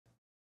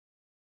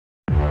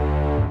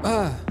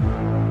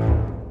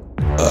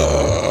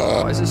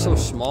is this so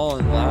small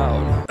and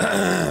loud?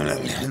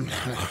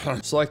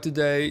 Select a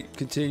day,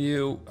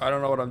 continue. I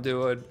don't know what I'm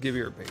doing. Give me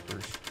your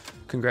papers.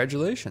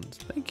 Congratulations.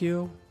 Thank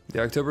you.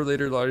 The October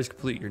later lottery is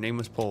complete. Your name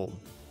was pulled.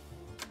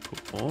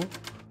 Cool.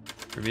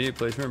 Immediate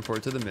placement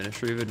report to the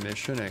Ministry of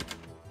Admission at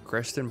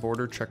Greston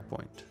Border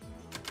Checkpoint.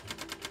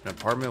 An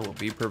apartment will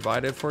be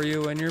provided for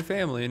you and your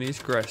family in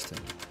East Greston.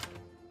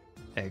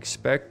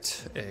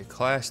 Expect a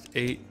Class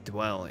 8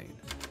 dwelling.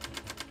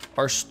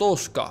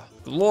 Arstotzka.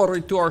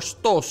 Glory to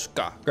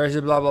Arstotzka. Guys,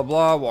 blah, blah,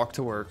 blah. Walk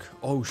to work.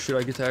 Oh, shit,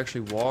 I get to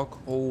actually walk?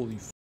 Holy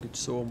f***, it's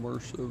so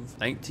immersive.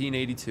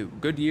 1982.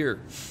 Good year.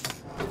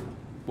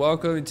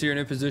 Welcome to your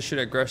new position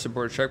at Greston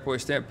Border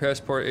Checkpoint. Stamp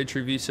passport,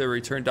 entry visa,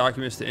 return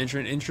documents to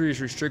entrant. Entry is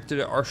restricted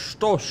to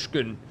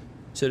Arstotzkan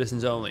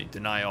citizens only.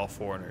 Deny all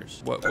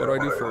foreigners. What do I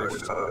do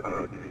first?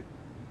 Alright,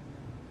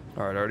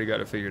 I already got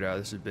it figured out.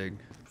 This is big.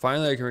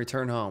 Finally, I can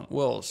return home.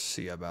 We'll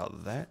see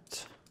about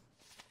that.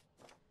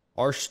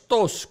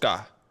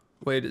 Arstotzka.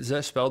 Wait, is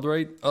that spelled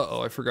right?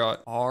 Uh-oh, I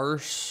forgot.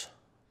 Arstotzka.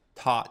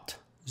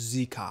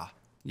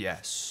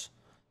 Yes.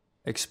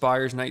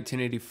 Expires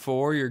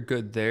 1984. You're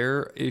good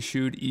there.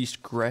 Issued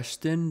East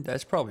Greston.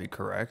 That's probably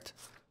correct.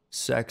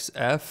 Sex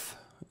F.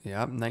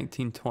 Yep,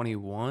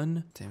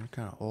 1921. Damn, you're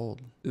kind of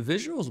old. The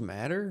visuals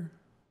matter.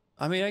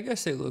 I mean, I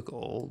guess they look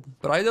old,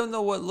 but I don't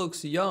know what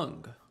looks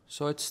young,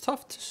 so it's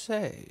tough to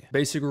say.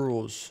 Basic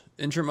rules.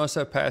 Entrant must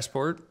have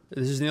passport.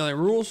 This is the only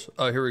rules?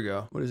 Oh, here we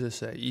go. What does this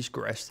say? East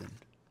Greston.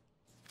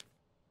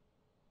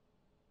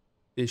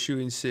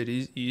 Issuing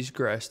cities, East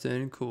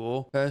Greston,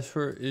 cool.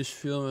 Passport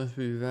issue must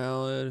be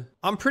valid.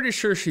 I'm pretty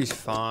sure she's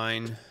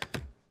fine.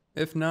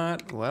 If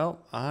not, well,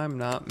 I'm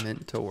not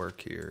meant to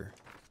work here.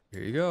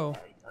 Here you go.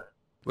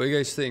 What do you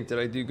guys think? Did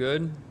I do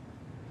good?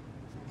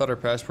 Thought her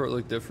passport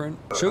looked different.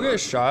 She'll get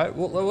shot.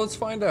 Well, let's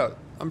find out.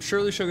 I'm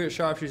surely she'll get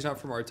shot if she's not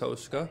from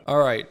Arstotzka. All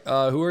right,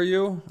 who are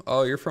you?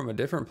 Oh, you're from a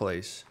different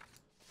place.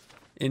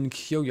 In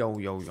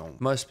Kyo,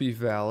 must be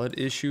valid.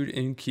 Issued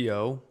in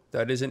Kyo.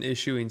 That is an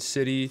issuing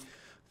city.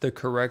 The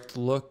correct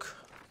look.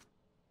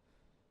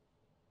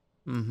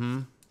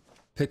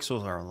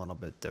 Pixels are a little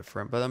bit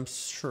different, but I'm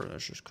sure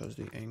that's just because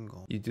the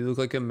angle. You do look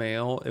like a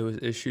male. It was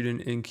issued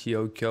in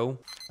Kyokyo.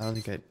 I don't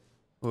think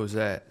what was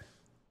that?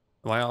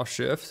 Am I off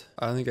shift?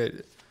 I don't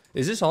think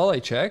is this all I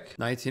check?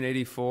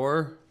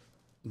 1984,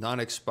 not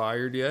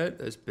expired yet.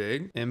 That's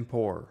big.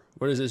 Import.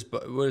 What is this?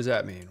 What does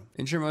that mean?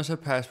 Entrant must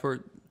have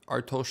passport.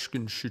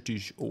 Arstotzkan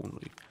cities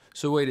only.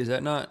 So wait, is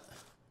that not?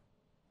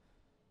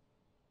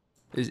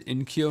 Is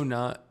Inkyo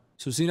not?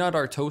 So is he not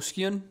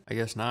Arstotzkan? I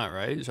guess not,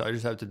 right? So I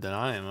just have to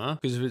deny him, huh?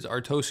 Because if it's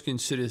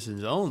Arstotzkan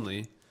citizens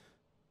only,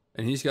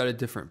 and he's got a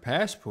different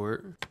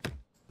passport,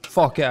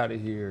 fuck out of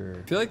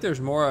here. I feel like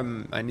there's more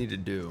I need to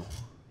do.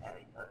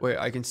 Wait,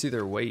 I can see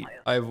their weight.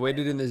 I've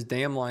waited in this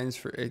damn lines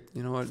for 8.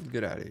 You know what?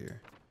 Get out of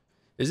here.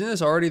 Isn't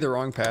this already the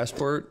wrong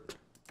passport?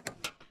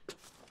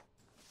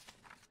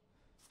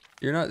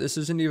 You're not, this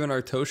isn't even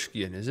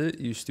Arstotzkan, is it?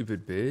 You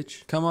stupid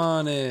bitch. Come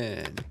on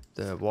in.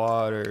 The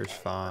water's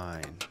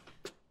fine.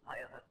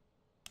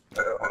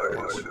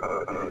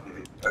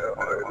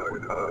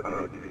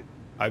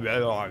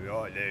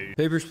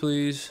 Papers,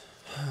 please.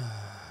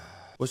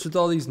 What's with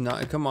all these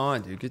not? Come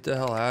on, dude. Get the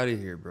hell out of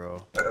here,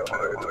 bro.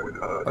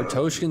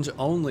 Arstotzkans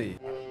only.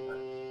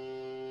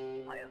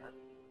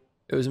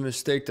 It was a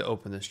mistake to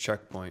open this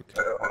checkpoint.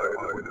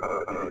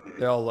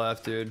 They all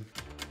left, dude.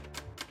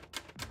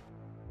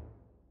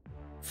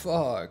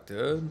 Fuck,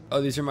 dude.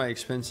 Oh, these are my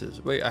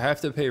expenses. Wait, I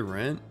have to pay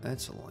rent?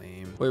 That's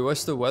lame. Wait,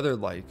 what's the weather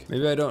like?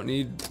 Maybe I don't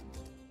need...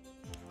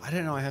 I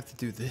didn't know I have to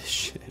do this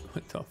shit.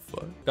 What the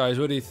fuck? Guys,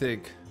 what do you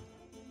think?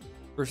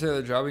 First day of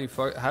the job and you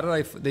fuck... How did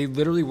I... They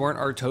literally weren't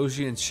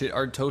Arstotzkan shit.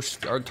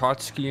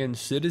 Arstotzkan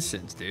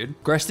citizens,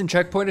 dude. Greston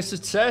checkpoint a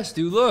success,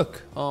 dude.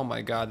 Look. Oh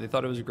my god, they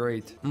thought it was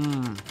great.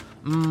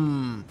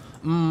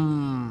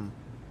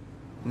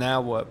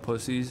 Now what,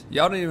 pussies?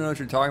 Y'all don't even know what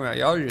you're talking about.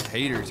 Y'all are just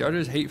haters. Y'all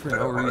just hate for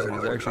no reason.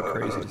 It's actually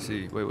crazy to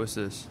see. Wait, what's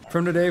this?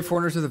 From today,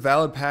 foreigners with a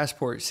valid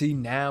passport. See,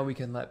 now we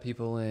can let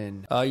people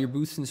in. Your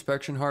booth's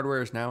inspection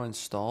hardware is now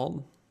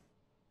installed.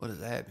 What does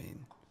that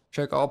mean?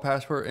 Check all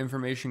passport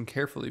information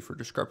carefully for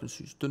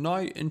discrepancies.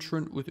 Deny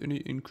entrant with any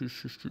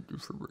inconsistent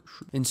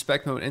information.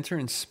 Inspect mode. Enter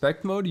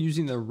inspect mode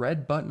using the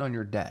red button on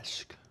your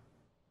desk.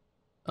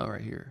 Oh,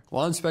 right here.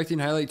 While inspecting,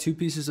 highlight 2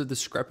 pieces of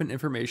discrepant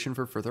information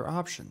for further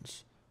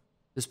options.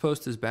 This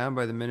post is bound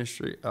by the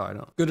ministry. Oh, I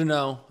don't. Good to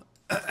know.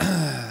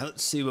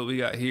 Let's see what we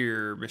got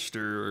here,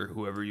 Mr.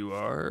 Whoever you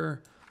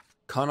are.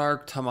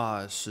 Konark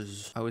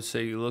Tamas. I would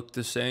say you look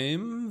the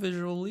same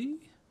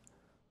visually.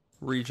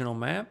 Regional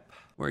map.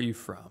 Where are you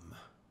from?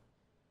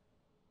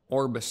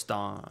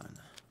 Orbistan.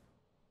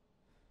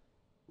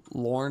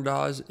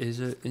 Lorndaz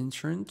is an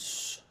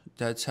entrance.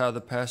 That's how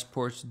the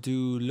passports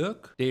do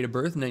look. Date of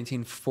birth,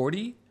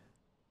 1940.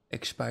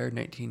 Expired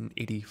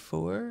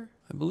 1984.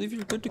 I believe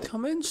you're good to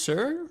come in,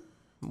 sir.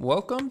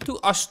 Welcome to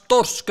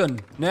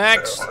Arstotzkan.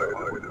 Next.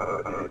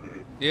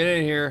 Get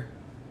in here.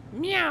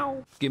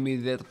 Meow. Give me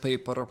that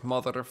paper,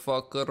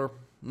 motherfucker.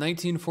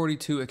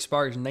 1942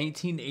 expires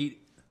 1980.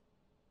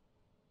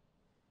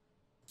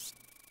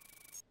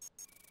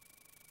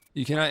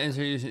 You cannot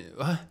enter using.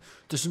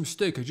 There's a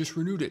mistake. I just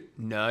renewed it.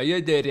 No,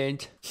 you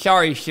didn't.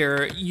 Sorry,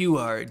 sir. You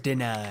are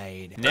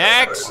denied.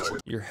 Next.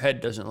 Your head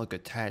doesn't look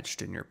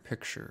attached in your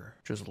picture,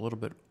 which is a little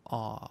bit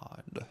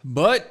odd.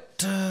 But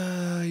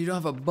you don't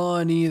have a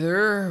bun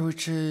either,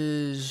 which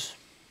is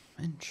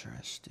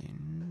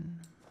interesting.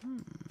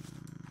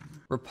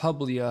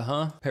 Republia,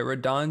 huh?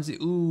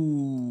 Paradonzi.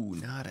 Ooh,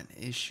 not an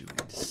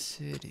issuing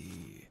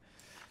city.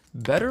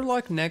 Better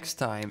luck next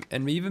time,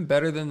 and even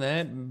better than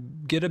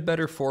that, get a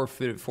better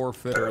forfeiter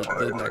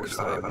the next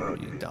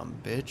time, you dumb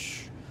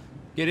bitch.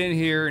 Get in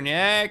here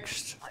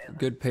next.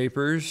 Good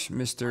papers,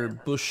 Mr.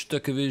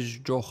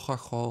 Bushtukovich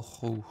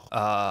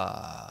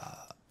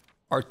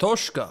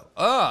Artoshka.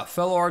 Ah,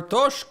 fellow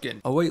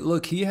Artoshkin. Oh wait,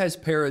 look, he has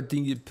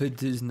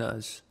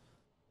Paradingipadiznas.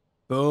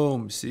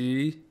 Boom,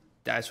 see?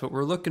 That's what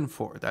we're looking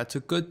for. That's a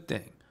good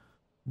thing.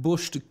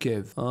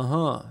 Bushtukov.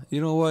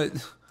 You know what?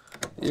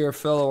 You're a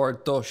fellow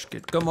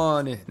Artoshkin. Come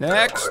on in.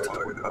 Next.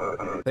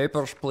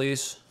 Papers,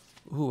 please.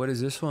 Ooh, what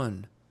is this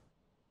one?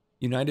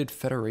 United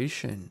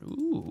Federation.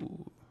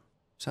 Ooh.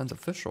 Sounds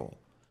official.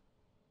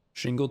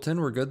 Shingleton,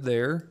 we're good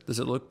there. Does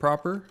it look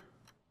proper?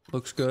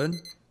 Looks good.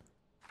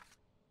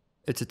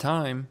 It's a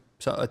time.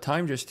 So a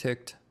time just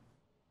ticked.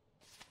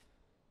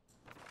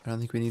 I don't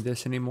think we need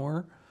this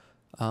anymore.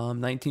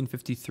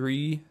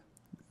 1953.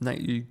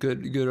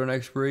 Good on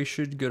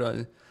expiration. Good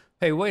on...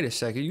 Hey, wait a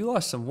second. You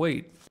lost some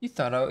weight. You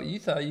thought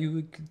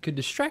you could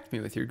distract me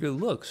with your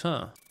good looks,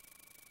 huh?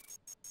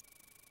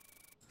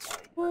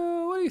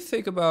 Well, what do you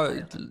think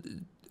about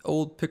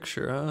old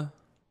picture, huh?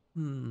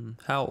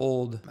 How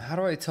old? How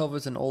do I tell if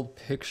it's an old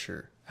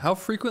picture? How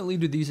frequently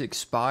do these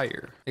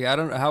expire? Like, I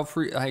don't know how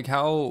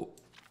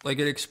like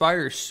it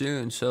expires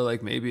soon, so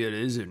like maybe it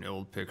is an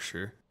old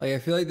picture. Like I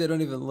feel like they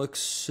don't even look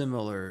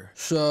similar.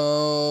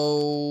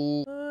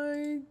 So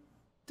I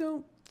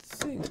don't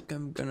think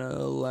I'm gonna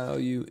allow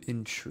you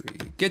entry.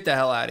 Get the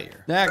hell out of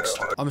here. Next.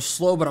 I'm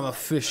slow, but I'm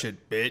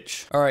efficient,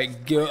 bitch. All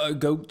right,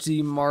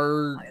 Goatsy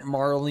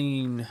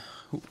Marlene.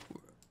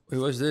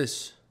 Who was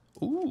this?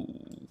 Ooh,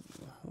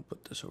 we'll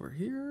put this over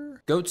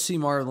here. Goatsy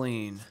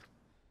Marlene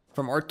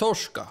from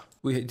Artoshka.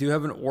 We do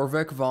have an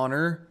Orvek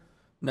Vonner,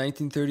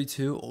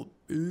 1932. Old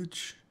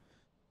bitch.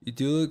 You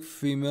do look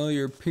female.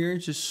 Your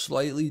appearance is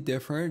slightly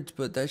different,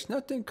 but that's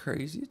nothing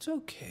crazy. It's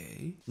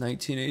okay.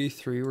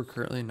 1983. We're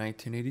currently in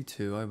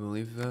 1982, I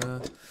believe.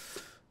 I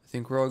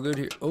think we're all good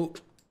here. Oh.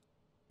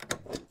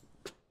 I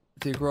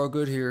think we're all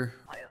good here.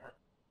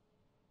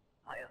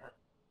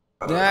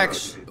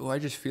 Next. Oh, I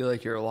just feel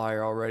like you're a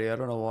liar already. I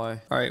don't know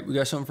why. All right, we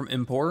got something from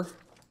Impor.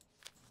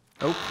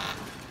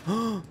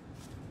 Oh.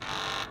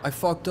 I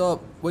fucked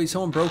up. Wait,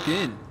 someone broke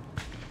in.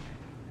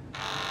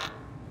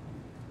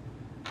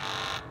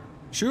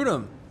 Shoot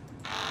him.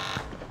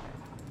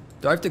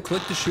 Do I have to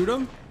click to shoot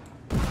him?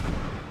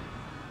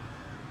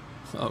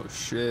 Oh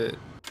shit.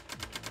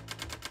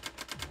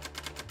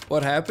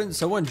 What happened?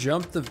 Someone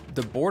jumped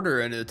the border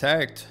and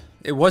attacked.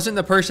 It wasn't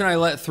the person I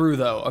let through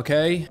though,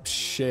 okay?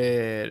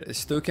 Shit, I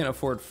still can't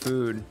afford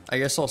food. I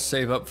guess I'll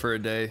save up for a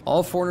day.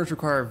 All foreigners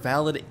require a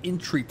valid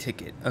entry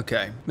ticket.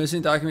 Okay.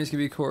 Missing documents can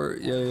be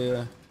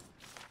yeah.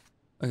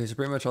 Okay, so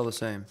pretty much all the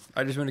same.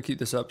 I just want to keep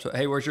this up. So,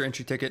 hey, where's your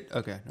entry ticket?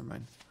 Okay, never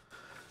mind.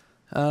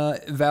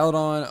 Valid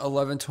on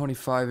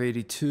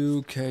 11/25/82.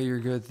 Okay, you're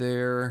good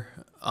there.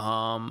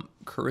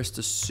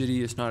 Carista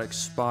City is not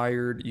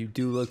expired. You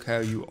do look how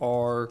you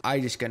are. I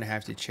just gonna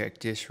have to check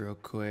this real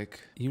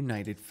quick.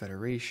 United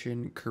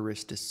Federation,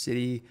 Carista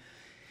City.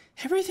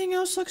 Everything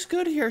else looks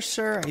good here,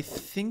 sir. I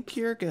think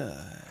you're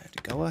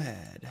good. Go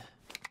ahead.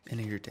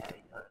 Enter your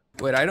ticket.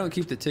 Wait, I don't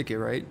keep the ticket,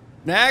 right?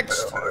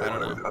 Next! I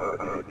don't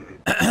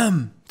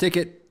know.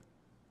 Ticket.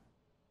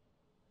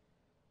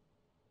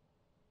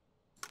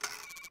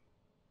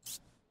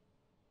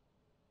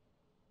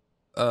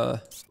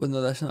 Well,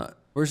 no, that's not.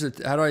 Where's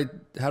it? How do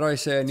I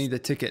say I need a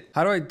ticket?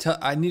 How do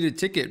I need a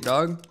ticket,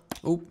 dog?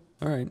 Oh,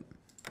 all right.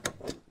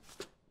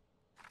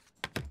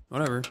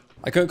 Whatever.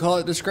 I couldn't call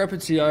it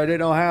discrepancy. I didn't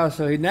know how,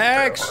 so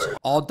next!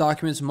 All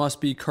documents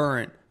must be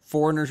current.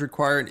 Foreigners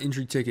require an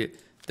entry ticket.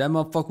 That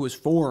motherfucker was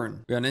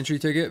foreign. We got an entry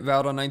ticket,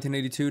 valid on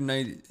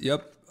 1982.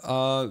 Yep.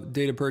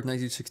 Date of birth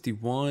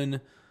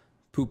 1961.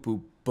 Poo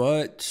poo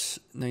butt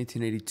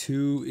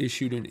 1982.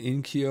 Issued in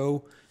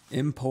Inkyo.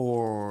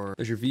 Import.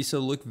 Does your visa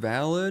look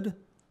valid?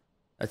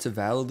 That's a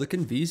valid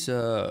looking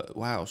visa.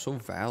 Wow, so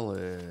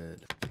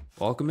valid.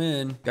 Welcome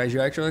in. Guys, you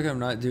actually like I'm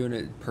not doing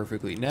it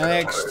perfectly.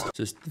 Next.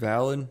 Just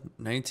valid.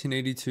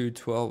 1982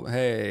 12.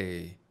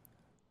 Hey.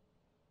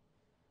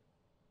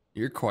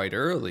 You're quite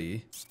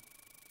early.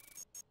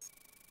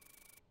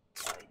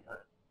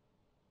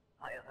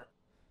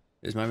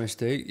 Is my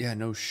mistake? Yeah,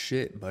 no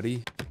shit,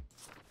 buddy.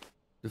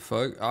 The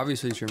fuck?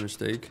 Obviously it's your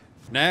mistake.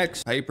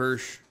 Next.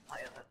 Papers.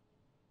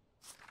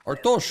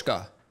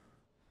 Artoshka.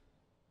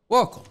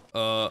 Welcome.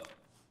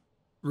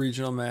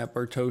 Regional map,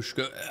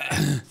 Artoshka.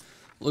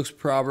 Looks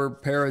proper.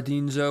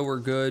 Paradinzo, we're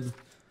good.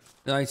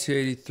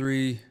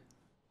 1983.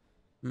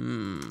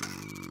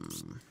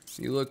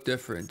 You look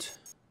different.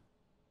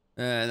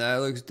 And that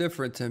looks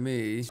different to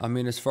me. I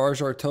mean, as far as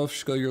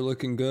Artovska, you're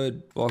looking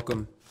good.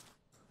 Welcome.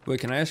 Wait,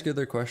 can I ask you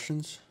other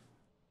questions?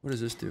 What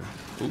does this do?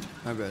 Oop,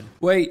 my bad.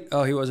 Wait.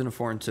 Oh, he wasn't a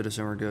foreign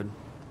citizen. We're good.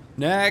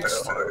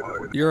 Next.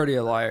 You're already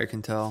a liar, I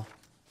can tell.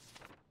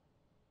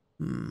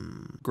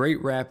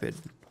 Great Rapid.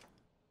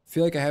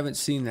 Feel like I haven't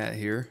seen that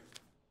here.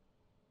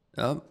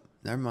 Oh,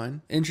 never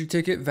mind. Entry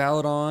ticket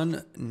valid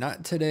on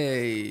not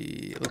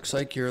today. Looks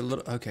like you're a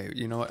little... Okay,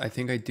 you know what? I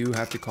think I do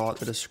have to call it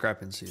the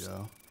discrepancy,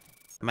 though.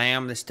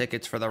 Ma'am, this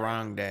ticket's for the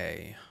wrong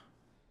day.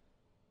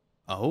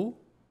 Oh?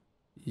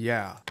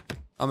 Yeah.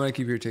 I'm gonna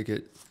keep your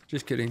ticket.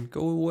 Just kidding.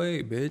 Go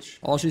away, bitch.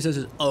 All she says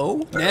is,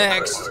 oh,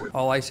 next.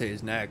 All I say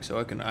is next. So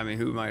I mean,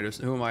 who am I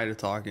to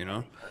talk, you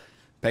know?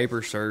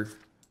 Paper, sir.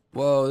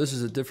 Whoa, this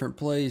is a different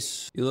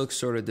place. You look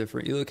sort of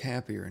different. You look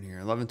happier in here.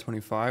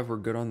 1125, we're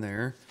good on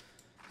there.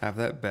 Have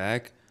that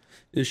back.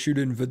 Issued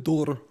in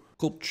Vidor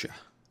Kulcha.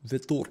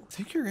 Vidor. I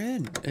think you're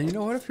in. And you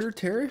know what? If you're a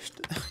terrorist,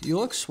 you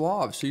look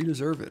suave, so you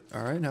deserve it.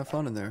 All right, have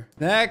fun in there.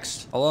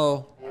 Next.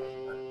 Hello.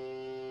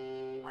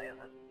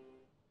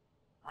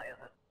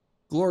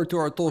 Glory to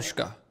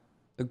Artoshka,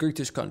 the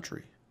greatest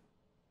country.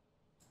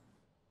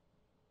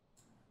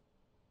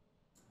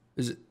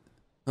 Is it?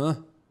 Huh?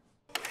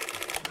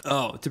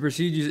 Oh, to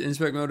proceed, use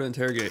inspect mode to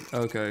interrogate.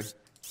 Okay.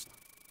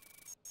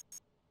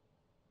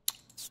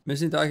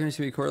 Missing documents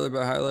can be correlated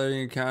by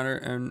highlighting a counter,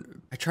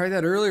 and I tried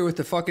that earlier with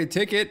the fucking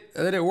ticket.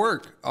 That didn't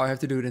work. Oh, I have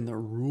to do it in the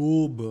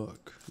rule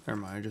book. Never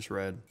mind, I just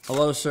read.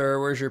 Hello, sir.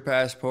 Where's your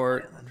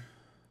passport?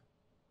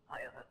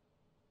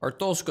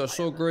 Artoshka,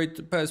 so great.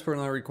 The passport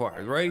not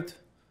required, right?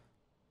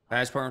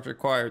 Passport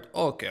required.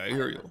 Okay, I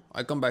hear you.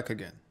 I come back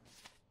again.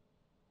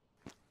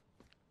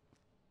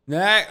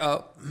 Nah.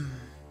 Oh.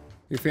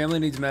 Your family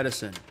needs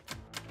medicine.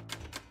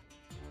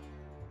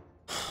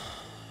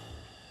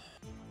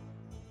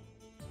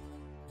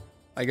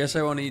 I guess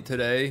I want to eat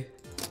today,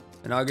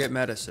 and I'll get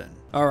medicine.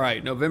 All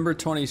right, November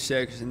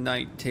 26th,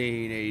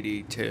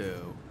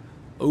 1982.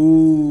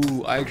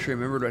 Ooh, I actually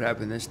remembered what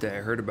happened this day.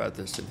 I heard about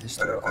this in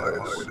history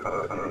class.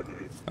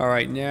 All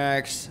right,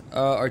 next.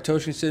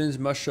 Artoshan citizens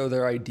must show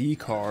their ID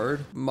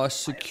card,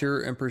 must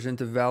secure and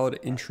present a valid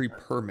entry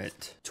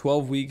permit.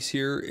 12 weeks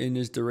here in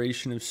his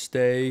duration of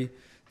stay.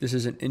 This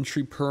is an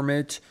entry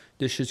permit.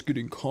 This is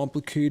getting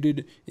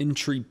complicated.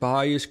 Entry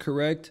by is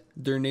correct.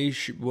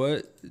 Duration,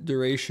 what?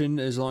 Duration,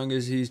 as long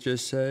as he's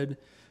just said.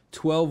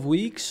 12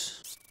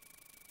 weeks.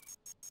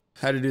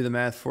 Had to do the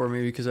math for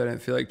me because I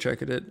didn't feel like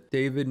checking it.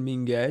 David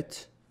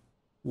Minguet.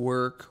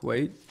 Work.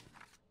 Wait.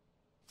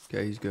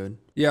 Okay, he's good.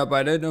 Yeah, but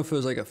I didn't know if it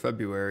was like a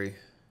February.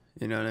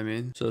 You know what I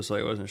mean? So it's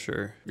like I wasn't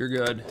sure. You're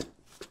good.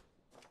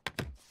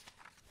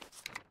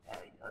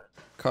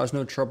 Cause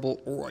no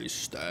trouble or I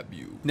stab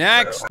you.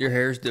 Next! Your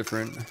hair's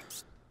different.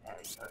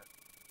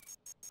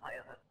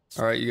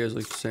 Alright, you guys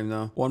look the same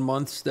though. 1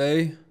 month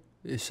stay.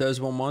 It says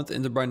 1 month.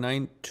 Ended by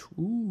 9.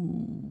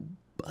 Ooh,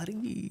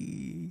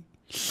 buddy.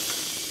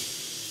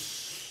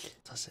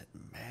 Doesn't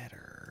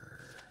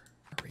matter.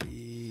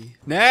 Hurry.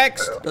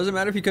 Next! Doesn't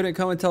matter if you couldn't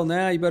come until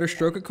now. You better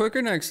stroke it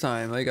quicker next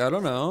time. Like, I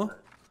don't know.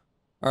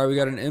 Alright, we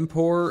got an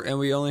import and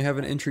we only have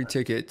an entry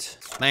ticket.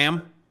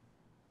 Ma'am?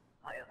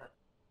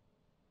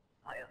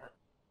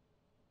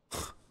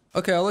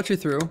 Okay, I'll let you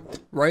through.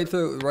 Right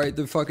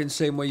the fucking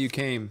same way you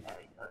came.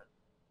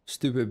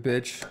 Stupid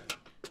bitch.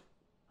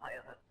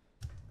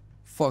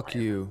 Fuck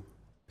you.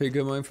 Pay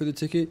good money for the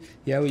ticket?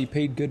 Yeah, well, you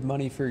paid good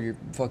money for your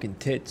fucking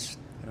tits.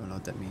 I don't know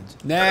what that means.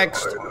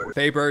 Next!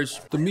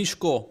 Papers.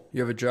 Domishko. You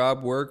have a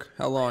job, work?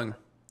 How long?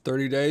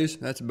 30 days?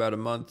 That's about a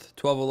month.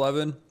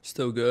 12-11?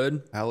 Still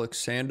good.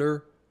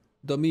 Alexander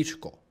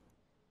Domishko.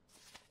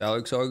 That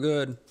looks all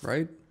good,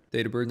 right?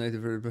 Date of birth,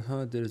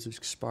 did it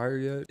expire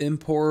yet?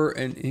 Import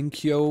and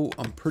Inkyo,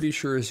 I'm pretty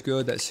sure is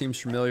good. That seems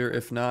familiar.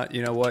 If not,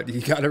 you know what?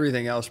 You got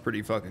everything else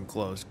pretty fucking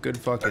close. Good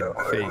fucking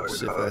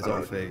fakes, if that's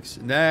all fakes.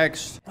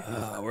 Next.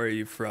 Where are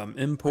you from?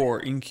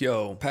 Import,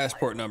 Inkyo.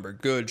 Passport number,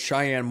 good.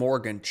 Cheyenne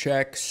Morgan,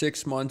 check.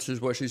 6 months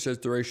is what she says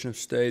duration of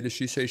stay. Does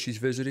she say she's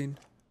visiting?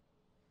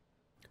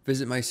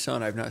 Visit my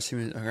son. I've not seen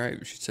it. All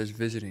right. She says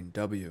visiting.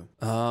 W.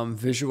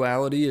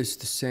 Visuality is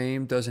the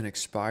same. Doesn't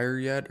expire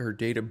yet. Her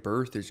date of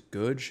birth is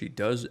good. She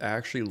does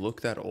actually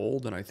look that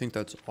old, and I think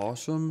that's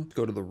awesome.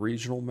 Go to the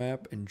regional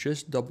map and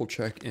just double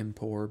check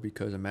import,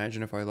 because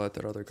imagine if I let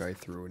that other guy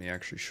through and he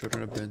actually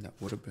shouldn't have been. That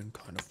would have been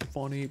kind of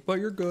funny, but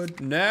you're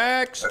good.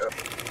 Next.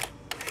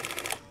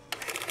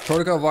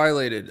 Protocol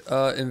violated.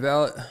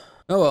 Invalid.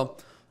 Oh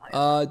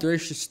well.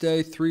 Duration of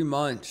stay 3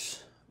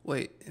 months.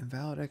 Wait,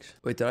 invalid X.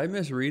 Wait, did I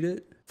misread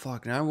it?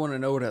 Fuck, now I want to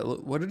know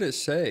what did it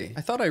say?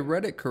 I thought I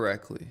read it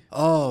correctly.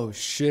 Oh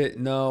shit,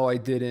 no, I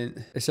didn't.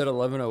 It said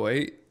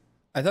 1108.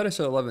 I thought it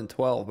said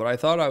 1112, but I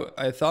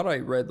thought I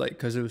read like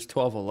because it was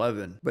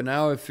 1211. But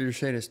now if you're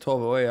saying it's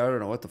 1208, I don't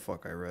know what the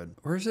fuck I read.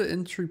 Where's the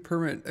entry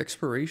permit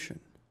expiration?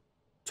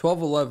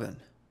 1211.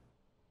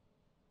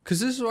 Because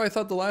this is what I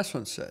thought the last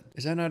one said.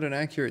 Is that not an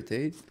accurate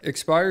date?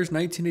 Expires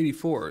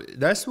 1984.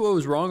 That's what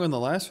was wrong on the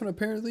last one,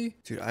 apparently?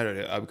 Dude, I don't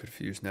know. I'm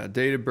confused now.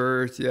 Date of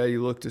birth. Yeah,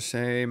 you look the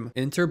same.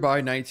 Enter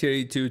by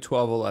 1982,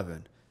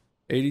 12/11.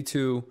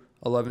 82,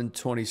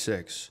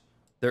 11/26.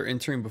 They're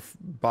entering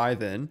by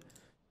then.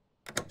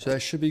 So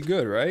that should be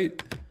good,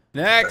 right?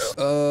 Next.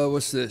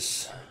 What's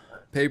this?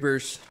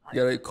 Papers.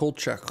 You got a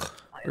Kolchak.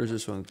 Where's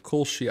this one?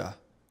 Kolshia.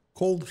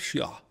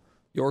 Kolshia.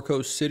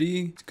 Yorko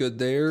City. It's good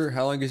there.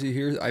 How long is he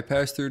here? I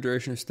passed through.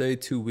 Duration of stay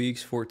 2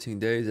 weeks, 14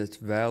 days. That's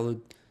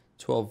valid.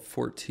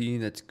 12/14.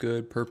 That's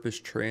good. Purpose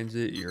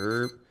transit.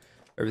 Europe.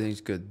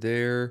 Everything's good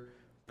there.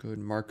 Good.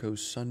 Marco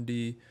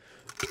Sunday.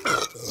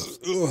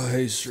 Oh,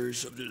 hey, sir.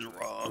 Something's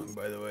wrong,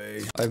 by the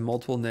way. I have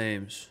multiple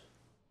names.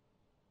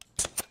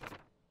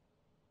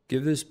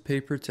 Give this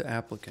paper to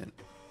applicant.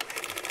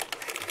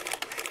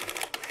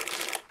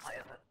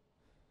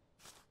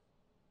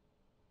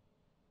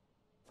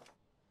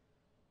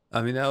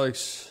 I mean, that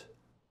looks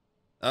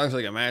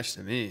like a match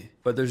to me.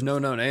 But there's no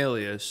known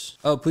alias.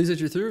 Oh, please that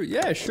you're through?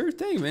 Yeah, sure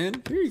thing,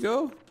 man. Here you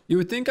go. You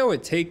would think I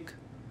would take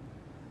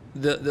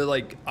the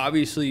like,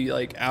 obviously,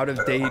 like,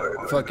 out-of-date,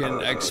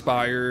 fucking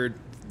expired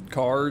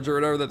cards or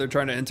whatever that they're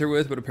trying to enter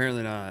with, but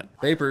apparently not.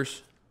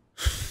 Papers.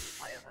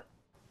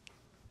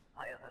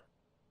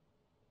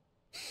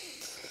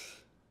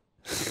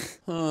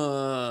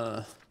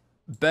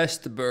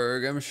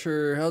 Bestberg, I'm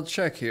sure. I'll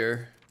check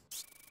here.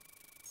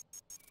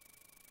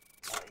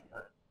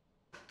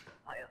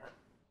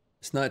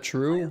 It's not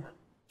true?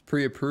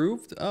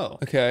 Pre-approved? Oh,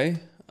 okay.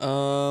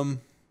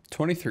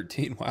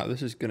 2013. Wow,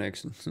 this is gonna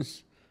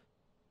this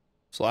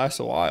last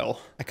a while.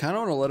 I kind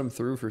of want to let him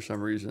through for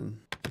some reason.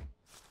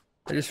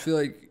 I just feel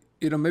like,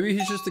 you know, maybe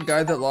he's just a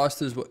guy that lost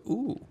his way.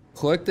 Ooh.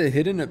 Collect the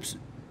hidden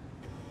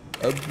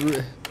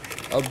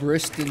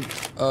Abristan.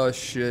 Oh,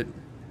 shit.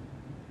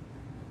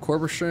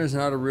 Corporation is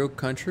not a real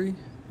country?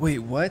 Wait,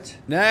 what?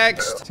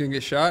 Next! He's gonna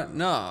get shot?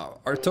 No.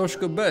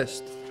 Artoshka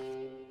Best.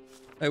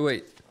 Hey,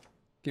 wait.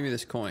 Give me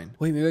this coin.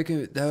 Wait, maybe I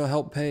can, that'll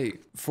help pay.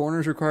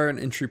 Foreigners require an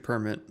entry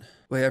permit.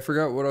 Wait, I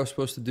forgot what I was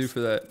supposed to do for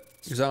that.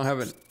 Because I don't have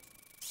it.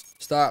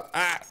 Stop.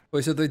 Ah!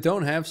 Wait, so if they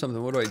don't have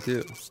something, what do I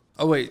do?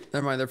 Oh, wait.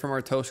 Never mind. They're from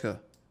Artoshka.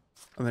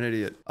 I'm an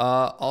idiot.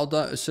 All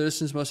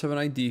citizens must have an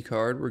ID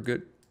card. We're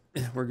good.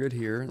 We're good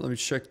here. Let me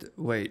check.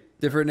 Wait.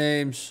 Different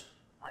names.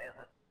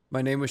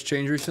 My name was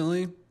changed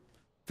recently.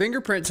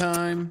 Fingerprint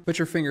time. Put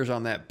your fingers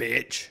on that,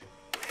 bitch.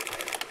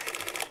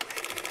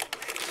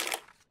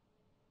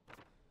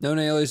 Known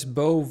alias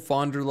Bo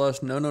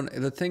Vonderlust. No.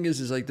 The thing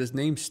is like this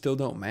names still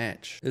don't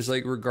match. It's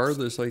like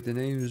regardless, like the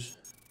names.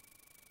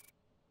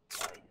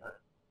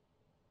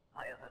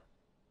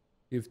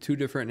 You have 2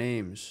 different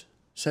names.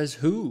 Says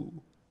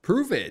who?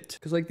 Prove it.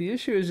 Because like the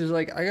issue is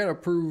like I gotta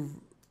prove.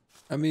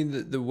 I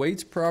mean the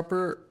weight's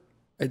proper.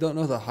 I don't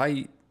know the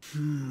height.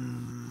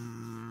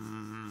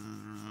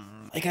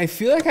 Like I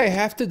feel like I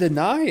have to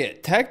deny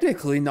it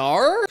technically,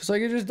 Nar. Because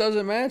like it just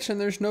doesn't match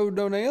and there's no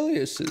known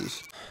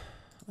aliases.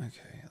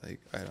 Okay. Like,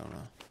 I don't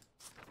know.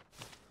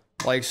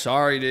 Like,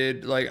 sorry,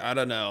 dude. Like, I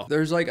don't know.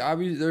 There's like,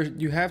 obviously,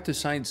 you have to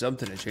sign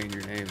something to change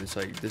your name. It's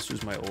like, this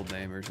was my old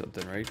name or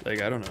something, right?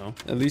 Like, I don't know.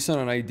 At least on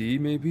an ID,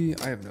 maybe?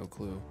 I have no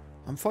clue.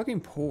 I'm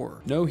fucking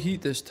poor. No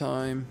heat this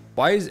time.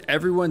 Why is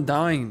everyone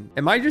dying?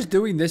 Am I just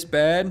doing this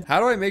bad? How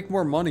do I make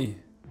more money?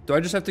 Do I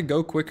just have to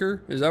go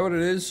quicker? Is that what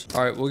it is?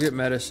 All right, we'll get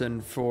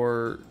medicine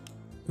for...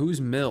 Who's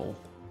Mill?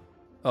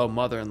 Oh,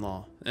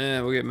 mother-in-law.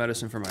 We'll get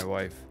medicine for my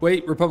wife.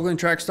 Wait, Republican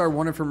track star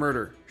wanted for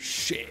murder.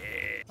 Shit.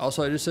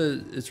 Also, I just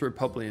said it's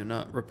Republican,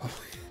 not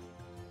Republican.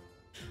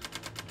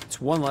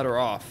 It's 1 letter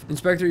off.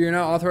 Inspector, you're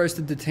now authorized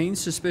to detain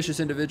suspicious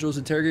individuals,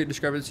 interrogate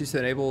discrepancies to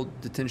enable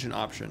detention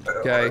option.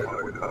 Okay.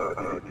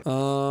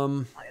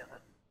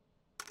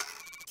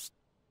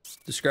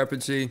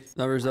 Discrepancy.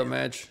 Numbers don't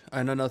match.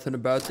 I know nothing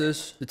about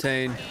this.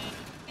 Detain.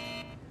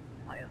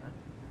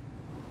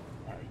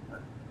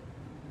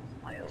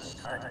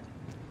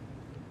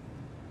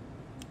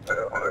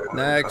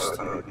 Next.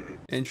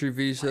 Entry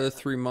visa,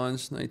 3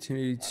 months,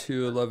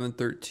 1982,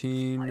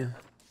 11/13.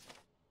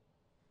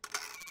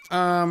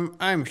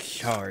 I'm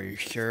sorry,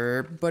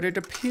 sir, but it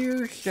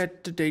appears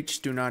that the dates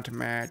do not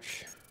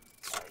match.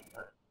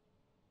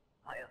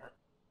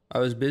 I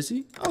was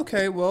busy?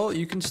 Okay, well,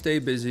 you can stay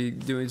busy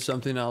doing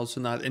something else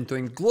and not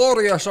entering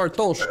Gloria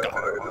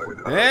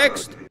Sartoshka.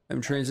 Next!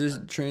 I'm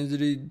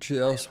transiting to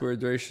elsewhere.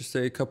 Duration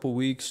stay a couple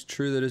weeks.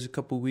 True, that is a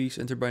couple weeks.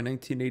 Entered by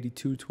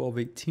 1982,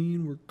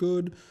 12/18. We're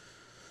good.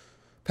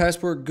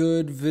 Passport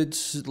good.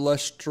 Vids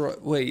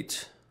Lestra.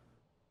 Wait.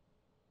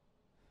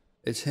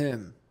 It's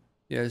him.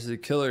 Yeah, he's the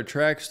killer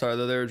track star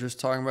that they were just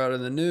talking about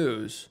in the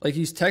news. Like,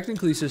 he's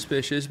technically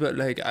suspicious, but,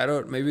 like,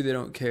 maybe they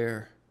don't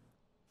care.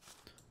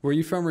 Were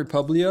you from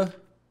Republia?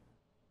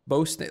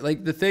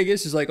 Like, the thing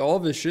is like, all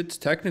of his shit's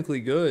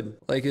technically good.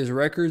 Like, his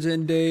record's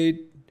in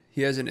date.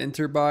 He has an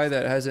interbuy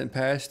that hasn't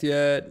passed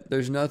yet.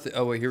 There's nothing.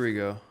 Oh, wait, here we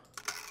go.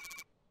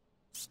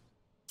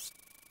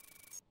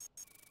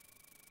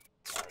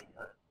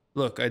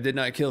 Look, I did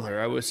not kill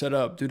her. I was set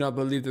up. Do not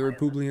believe the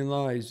Republican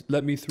lies.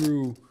 Let me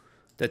through.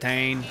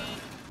 Detain.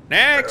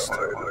 Next!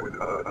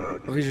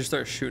 We should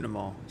start shooting them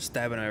all.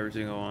 Stabbing every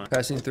single one.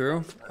 Passing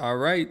through. All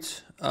right.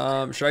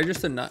 Should I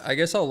just deny? I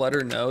guess I'll let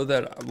her know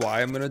that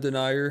why I'm going to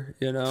deny her,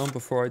 you know,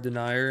 before I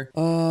deny her.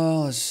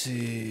 Let's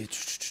see.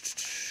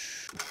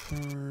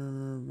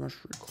 Must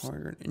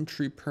require an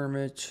entry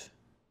permit.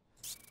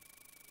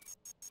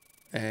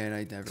 And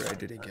I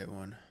didn't get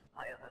one.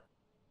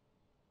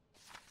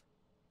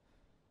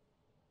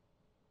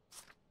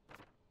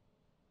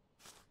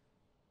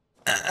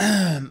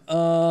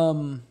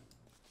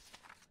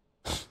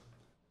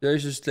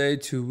 There's a stay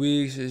 2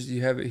 weeks.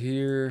 You have it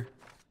here.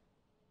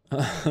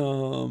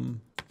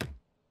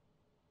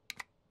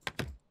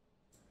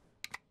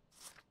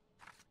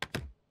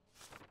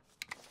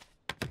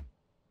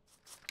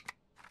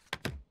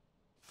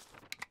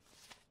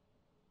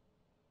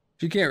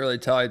 You can't really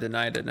tell I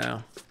denied it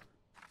now.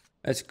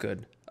 That's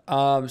good.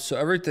 So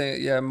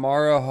everything, yeah,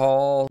 Mara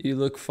Hall. You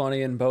look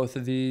funny in both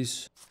of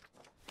these.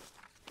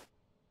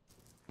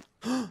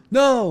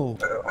 No!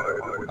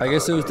 I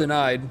guess it was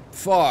denied.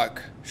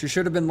 Fuck. She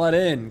should have been let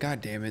in. God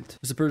damn it.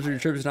 It's the purpose of your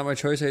trip. It's not my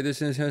choice. I hate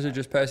this instance.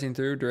 Just passing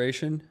through.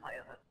 Duration.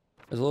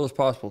 As little as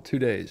possible. 2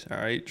 days. All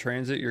right.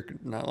 Transit. You're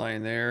not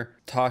lying there.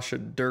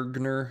 Tasha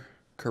Dergner.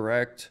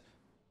 Correct.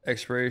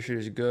 Expiration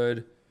is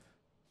good.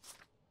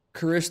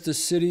 Carista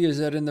City. Is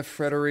that in the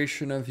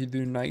Federation of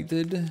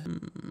United?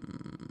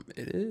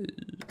 It is.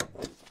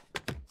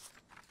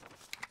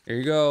 Here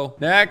you go.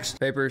 Next.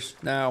 Papers.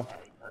 Now.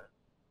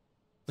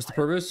 What's the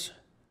purpose?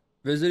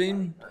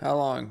 Visiting? How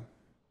long?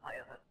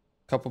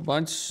 Couple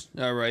months?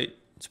 All right.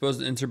 Supposed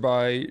to enter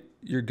by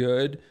you're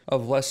good.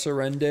 Of Les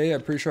Serende.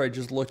 I'm pretty sure I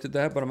just looked at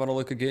that, but I'm going to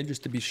look again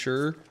just to be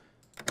sure.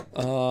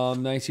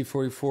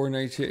 1944,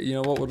 you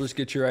know what? We'll just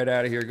get you right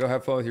out of here. Go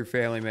have fun with your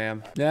family,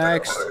 ma'am.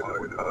 Next.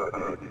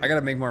 I got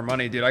to make more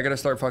money, dude. I got to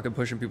start fucking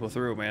pushing people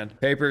through, man.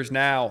 Papers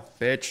now,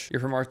 bitch.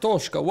 You're from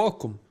Artoshka.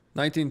 Welcome.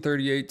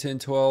 1938, 10,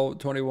 12,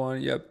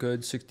 21. Yep,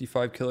 good.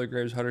 65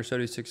 kilograms,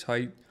 176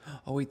 height.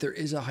 Oh, wait, there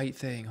is a height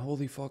thing.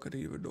 Holy fuck, I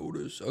didn't even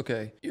notice.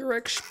 Okay. You're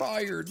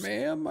expired,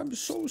 ma'am. I'm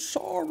so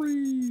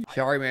sorry.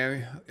 Sorry,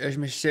 ma'am. As a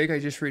mistake, I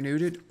just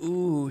renewed it.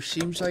 Ooh,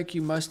 seems like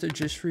you must have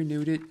just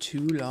renewed it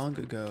too long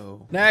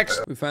ago.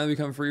 Next. We finally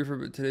become free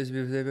for today's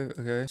video.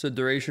 Okay. So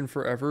duration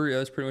forever. Yeah,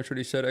 that's pretty much what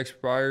he said.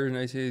 Expires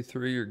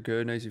 1983. You're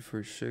good.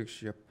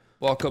 1946. Yep.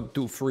 Welcome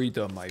to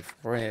freedom, my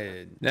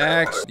friend.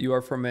 Next. You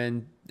are from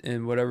in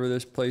whatever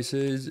this place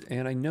is.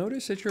 And I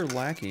noticed that you're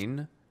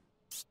lacking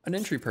an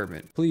entry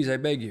permit. Please, I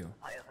beg you.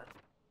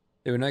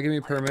 They would not give me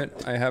a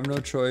permit. I have no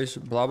choice.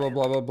 Blah, blah,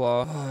 blah, blah,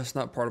 blah. Oh, it's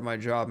not part of my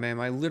job, ma'am.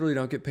 I literally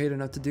don't get paid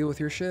enough to deal with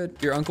your shit.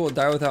 Your uncle will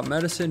die without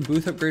medicine.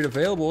 Booth upgrade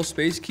available.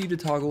 Space key to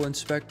toggle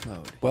inspect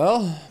mode.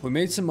 Well, we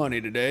made some money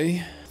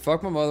today.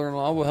 Fuck my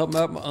mother-in-law. We'll help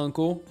out my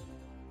uncle.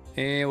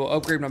 And we'll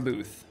upgrade my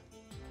booth.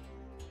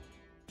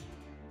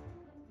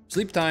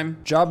 Sleep time.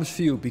 Jobs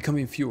few,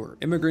 becoming fewer.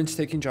 Immigrants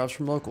taking jobs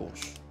from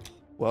locals.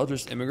 Well,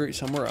 just immigrate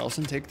somewhere else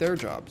and take their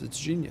jobs. It's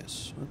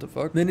genius. What the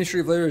fuck?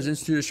 Ministry of Labor has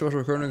instituted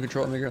social code and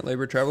control immigrant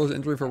labor. Travelers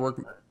entering for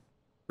work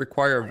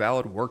require a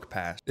valid work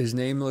pass. His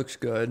name looks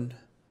good.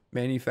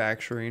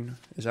 Manufacturing.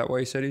 Is that why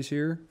he said he's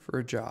here? For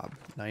a job.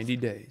 90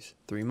 days.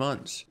 3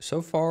 months.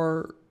 So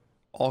far,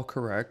 all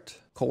correct.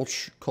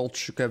 What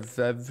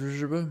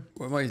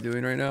am I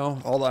doing right now?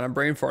 Hold on, I'm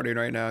brain farting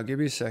right now. Give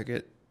me a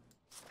second.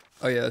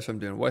 Oh yeah, that's what I'm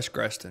doing. West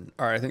Greston.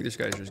 All right, I think this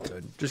guy's just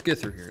good. Just get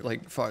through here.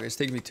 Like, fuck, it's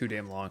taking me too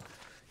damn long.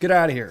 Get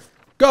out of here.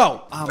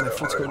 Go! Ah, my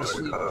foot's going to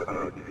sleep.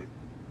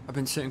 I've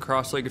been sitting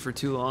cross-legged for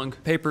too long.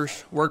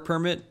 Papers, work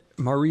permit,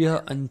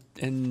 Maria,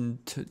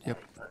 yep,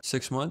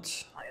 6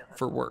 months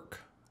for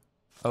work.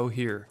 Oh,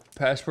 here.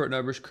 Passport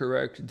number's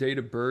correct. Date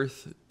of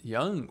birth,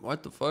 young.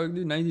 What the fuck,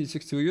 dude?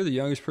 1962. You're the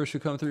youngest person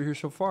to come through here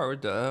so far.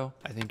 What the hell?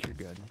 I think you're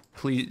good.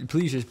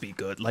 Please just be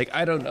good. Like,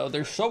 I don't know.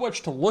 There's so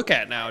much to look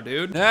at now,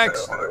 dude.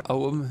 Next.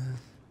 Oh,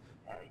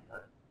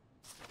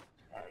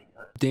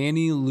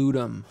 Danny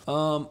Ludum.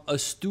 A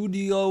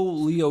studio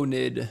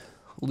Leonid.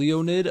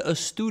 Leonid, a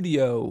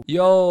studio.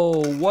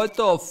 Yo, what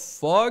the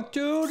fuck,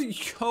 dude?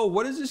 Yo,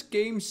 what is this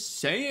game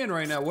saying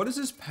right now? What is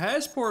this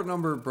passport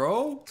number,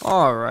 bro?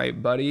 All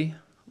right, buddy.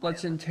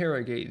 Let's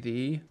interrogate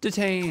thee.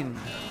 Detain.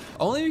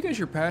 Only because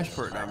your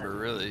passport number,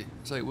 really.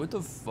 It's like, what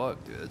the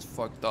fuck, dude? That's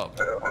fucked up.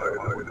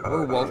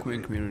 We're a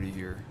welcoming community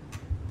here.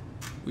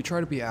 We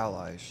try to be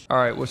allies. All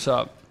right, what's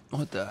up?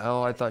 What the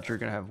hell? I thought you were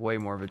gonna have way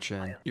more of a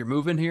chin. You're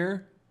moving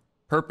here?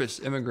 Purpose,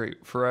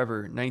 immigrate,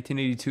 forever.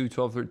 1982,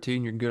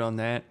 1213, you're good on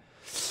that.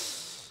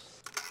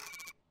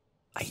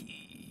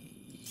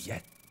 Yeah,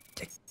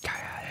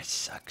 that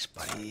sucks,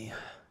 buddy.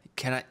 You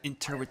cannot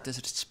enter with this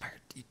expired.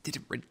 You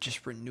didn't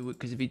just renew it,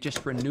 because if you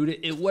just renewed it,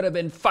 it would have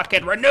been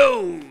fucking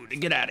renewed.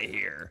 Get out of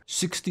here.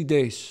 60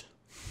 days.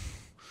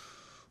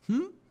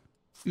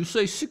 You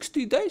say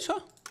 60 days,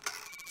 huh?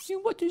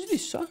 What is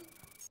this, huh?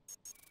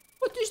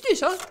 What is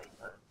this, huh?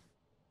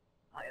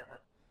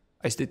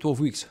 I stay 12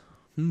 weeks.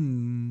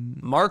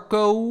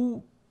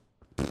 Marco,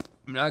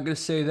 I'm not gonna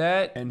say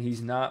that, and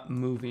he's not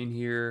moving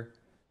here,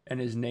 and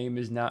his name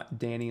is not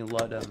Danny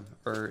Ludum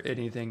or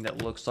anything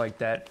that looks like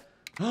that.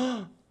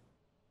 Did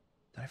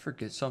I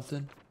forget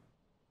something?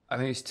 I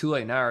mean, it's too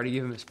late now. I already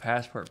gave him his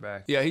passport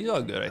back. Yeah, he's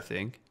all good, I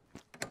think.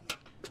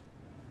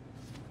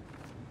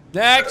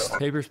 Next.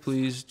 Papers,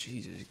 please.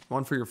 Jesus.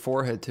 One for your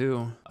forehead,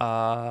 too.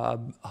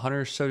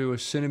 171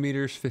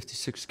 centimeters,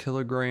 56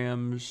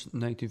 kilograms,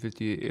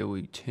 1958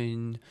 AOE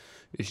 10.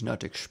 Is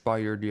not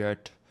expired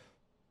yet.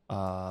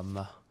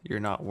 You're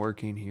not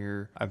working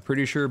here. I'm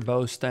pretty sure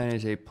Bostein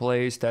is a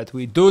place that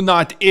we do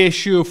not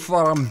issue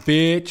from,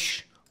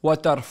 bitch.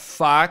 What the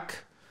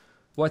fuck?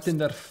 What in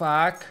the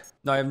fuck?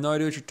 No, I have no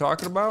idea what you're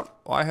talking about.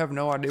 Well, I have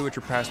no idea what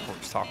your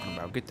passport's talking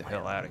about. Get the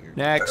hell out of here.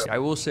 Next, I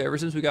will say, ever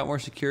since we got more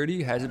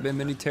security, hasn't been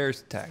many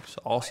terrorist attacks.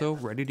 Also,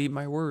 ready to eat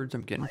my words.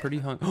 I'm getting pretty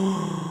hungry.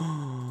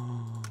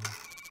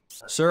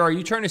 Sir, are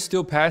you trying to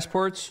steal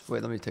passports?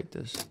 Wait, let me take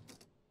this.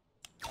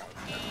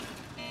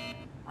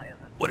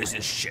 What is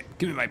this shit?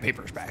 Give me my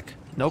papers back.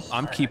 Nope,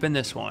 I'm keeping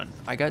this one.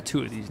 I got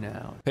 2 of these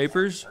now.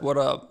 Papers, what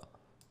up?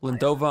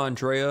 Lindova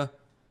Andrea,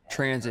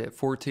 transit,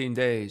 14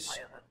 days.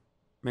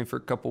 I mean, for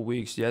a couple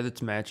weeks. Yeah,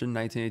 that's matching.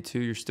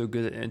 1982, you're still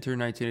good at enter.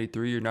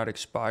 1983, you're not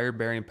expired.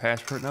 Bearing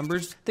passport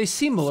numbers. They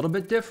seem a little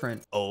bit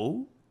different.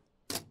 Oh?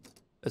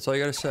 That's all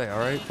you gotta say, all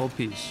right? Full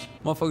peace.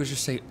 Motherfuckers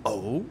just say,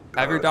 oh?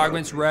 Have your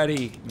documents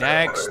ready.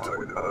 Next.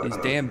 These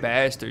damn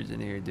bastards in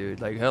here,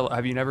 dude. Like, hell,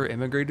 have you never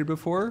immigrated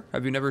before?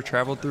 Have you never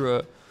traveled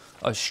through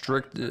a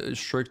strict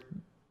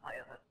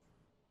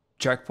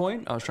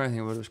checkpoint? I was trying to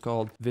think of what it was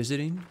called.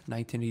 Visiting,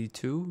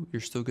 1982.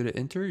 You're still good at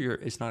enter.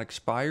 It's not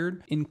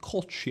expired. In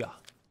Colchia.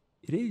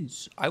 It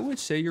is. I would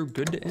say you're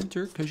good to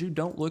enter because you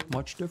don't look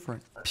much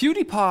different.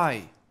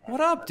 PewDiePie! What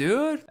up,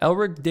 dude?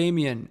 Elric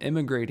Damien,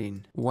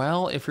 immigrating.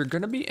 Well, if you're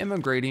gonna be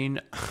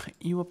immigrating,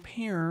 you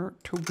appear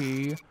to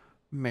be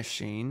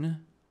missing.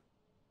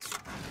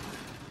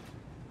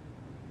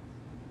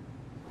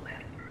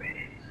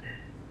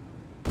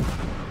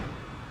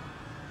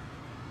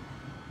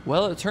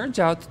 Well, it turns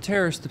out the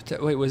terrorist...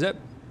 Wait, was that...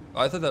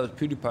 I thought that was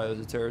PewDiePie that was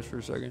a terrorist for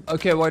a second.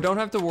 Okay, well, I don't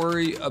have to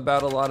worry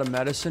about a lot of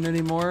medicine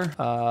anymore.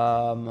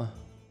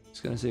 It's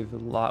gonna save a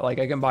lot. Like,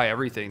 I can buy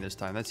everything this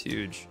time. That's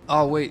huge.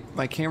 Oh, wait.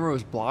 My camera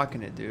was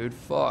blocking it, dude.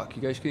 Fuck.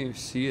 You guys can't even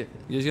see it.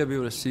 You guys gotta be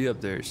able to see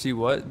up there. See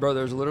what? Bro,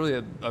 there's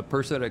literally a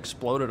person that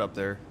exploded up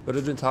there. Put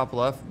it in top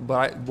left.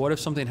 But what if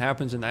something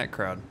happens in that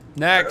crowd?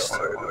 Next.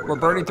 We're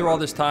burning through all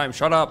this time.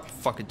 Shut up,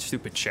 fucking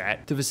stupid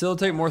chat. To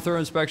facilitate more thorough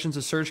inspections,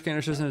 a search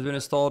scanner system has been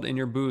installed in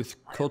your booth.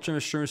 Colchin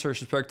extremists are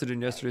suspected in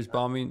yesterday's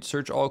bombing.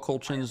 Search all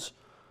Colchins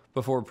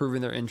before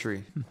approving their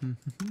entry.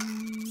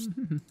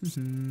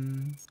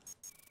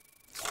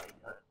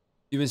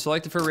 You've been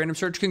selected for a random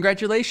search.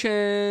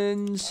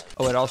 Congratulations.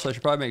 Oh, and also I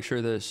should probably make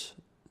sure this.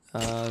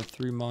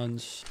 3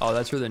 months. Oh,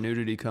 that's where the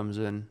nudity comes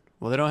in.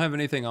 Well, they don't have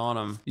anything on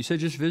them. You said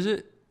just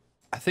visit?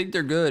 I think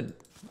they're good.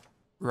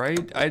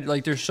 Right?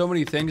 Like, there's so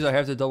many things I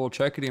have to double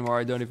check anymore.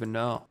 I don't even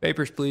know.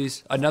 Papers,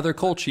 please. Another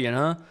Colchian,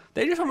 huh?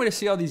 They just want me to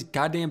see all these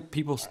goddamn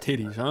people's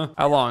titties, huh?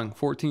 How long?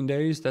 14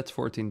 days? That's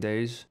 14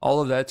 days.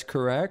 All of that's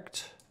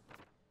correct.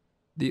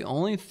 The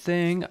only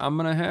thing I'm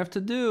gonna have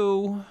to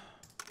do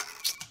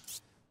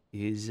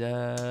is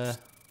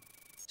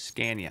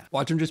scan ya.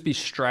 Watch them just be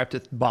strapped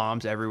with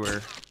bombs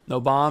everywhere.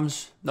 No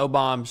bombs. No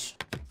bombs.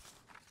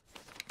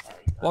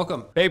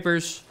 Welcome.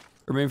 Papers.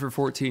 Remain for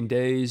 14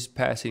 days.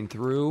 Passing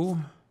through.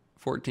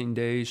 14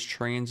 days.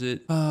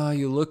 Transit.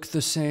 You look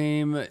the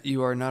same.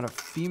 You are not a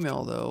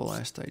female though.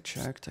 Last I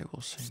checked. I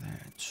will say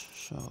that.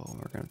 So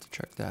we're gonna have to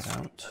check that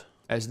out.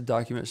 As the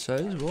document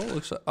says, well, it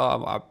looks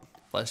like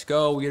let's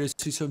go. We get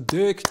to see some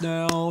dicks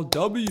now.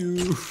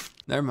 W.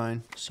 Never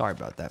mind. Sorry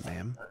about that,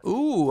 ma'am.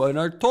 Ooh, an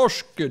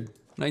Artoshkin.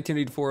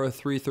 1984,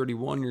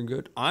 331. You're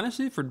good.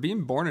 Honestly, for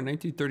being born in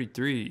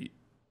 1933,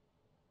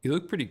 you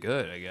look pretty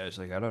good, I guess.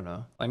 Like, I don't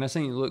know. Like, not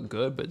saying you look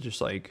good, but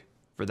just like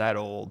for that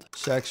old.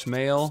 Sex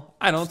male?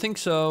 I don't think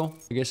so.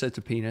 I guess that's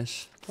a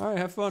penis. All right,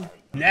 have fun.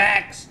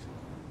 Next.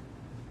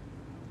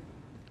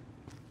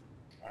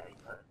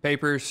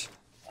 Papers.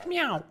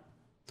 Meow.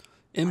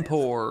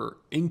 Impor.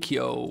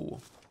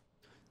 Inkyo.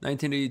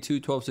 1982,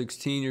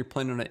 1216. You're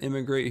planning to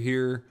immigrate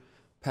here.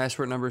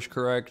 Passport number is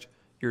correct.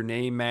 Your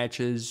name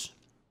matches.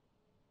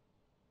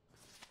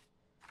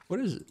 What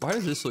is it? Why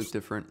does this look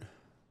different?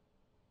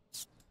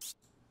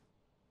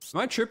 Am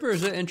I tripping or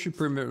is that entry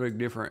permit look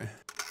different?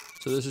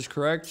 So this is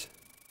correct.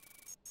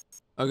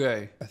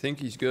 Okay, I think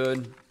he's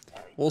good.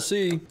 We'll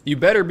see. You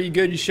better be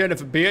good, you son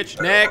of a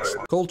bitch. Next.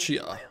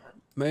 Colchia.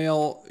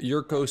 Male,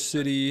 Yurko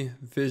City,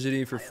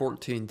 visiting for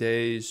 14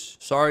 days.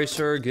 Sorry,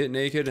 sir, get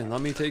naked and let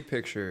me take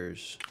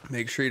pictures.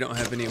 Make sure you don't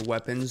have any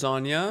weapons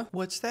on ya.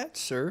 What's that,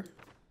 sir?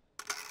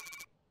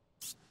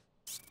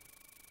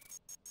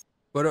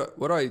 What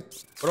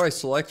do I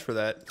select for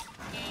that?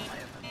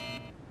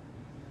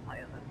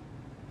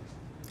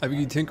 I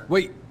mean,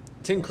 wait,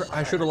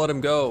 I should have let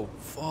him go.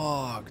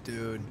 Fuck,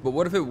 dude. But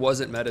what if it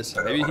wasn't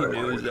medicine? Maybe he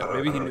knew that.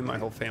 Maybe he knew my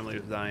whole family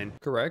was dying.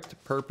 Correct.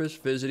 Purpose,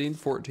 visiting,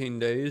 14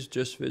 days.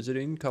 Just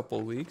visiting,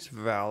 couple weeks.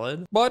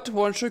 Valid. But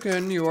once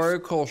again, you are a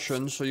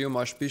Colchian, so you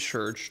must be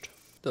searched.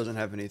 Doesn't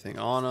have anything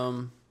on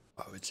him.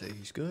 I would say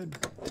he's good.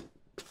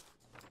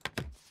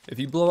 If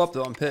you blow up,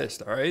 though, I'm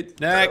pissed, all right?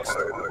 Next.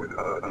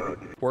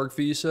 Work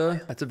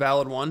visa. That's a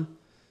valid one.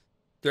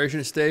 Duration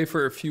of stay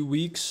for a few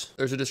weeks.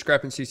 There's a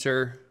discrepancy,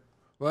 sir.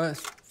 What?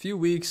 Few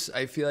weeks,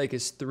 I feel like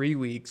it's 3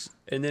 weeks.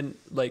 And then,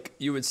 like,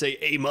 you would say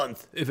a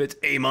month if it's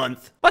a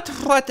month. But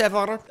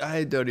whatever.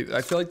 I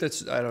feel like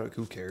that's, I don't know,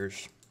 who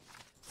cares?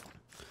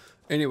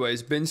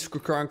 Anyways, Ben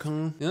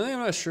Skrankan. The only thing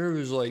I'm not sure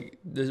is, like,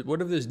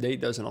 what if this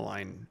date doesn't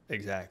align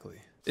exactly?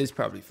 It's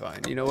probably fine.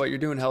 You know what? You're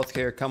doing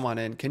healthcare. Come on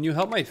in. Can you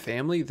help my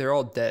family? They're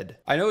all dead.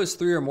 I know it's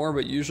 3 or more,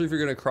 but usually if you're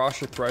going to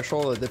cross the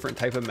threshold, a different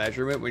type of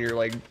measurement when you're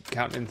like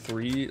counting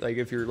 3, like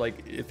if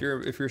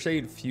you're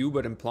saying few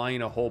but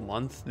implying a whole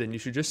month, then you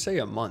should just say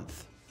a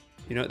month.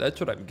 You know, that's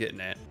what I'm getting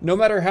at. No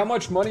matter how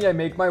much money I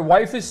make, my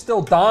wife is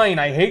still dying.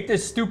 I hate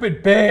this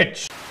stupid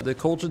bitch. The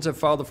Colchins have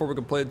filed the formal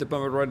complaint at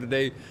Diplomat right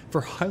today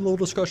for high-level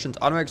discussions.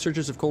 Automatic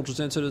searches of Colchins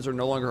incidents are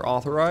no longer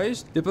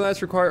authorized.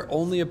 Diplomats require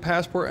only a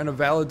passport and a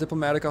valid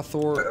diplomatic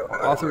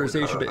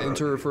authorization to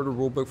enter or refer to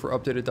rulebook for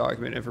updated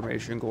document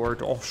information. Glory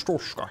to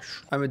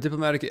Ostoshkash. I'm a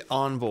diplomatic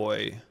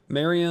envoy.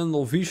 Marian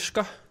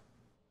Lovishka.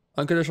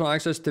 Unconditional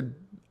access to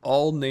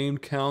all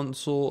named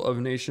Council of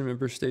Nation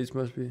member states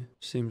must be.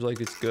 Seems like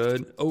it's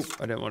good. Oh,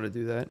 I didn't want to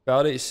do that.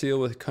 Validate seal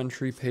with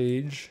country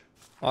page.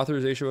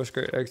 Authorization must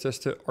grant access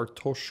to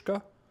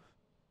Artoshka.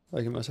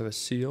 Like it must have a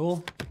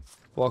seal.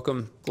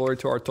 Welcome, glory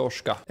to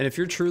Artoshka. And if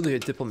you're truly a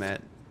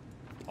diplomat,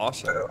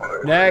 awesome.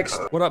 Next.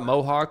 What up,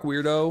 Mohawk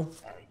weirdo?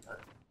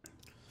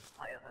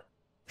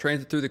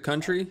 Transit through the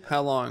country?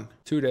 How long?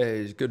 2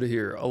 days. Good to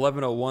hear.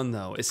 11:01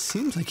 though. It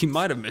seems like you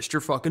might have missed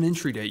your fucking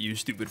entry date, you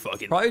stupid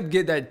fucking. Probably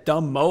get that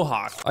dumb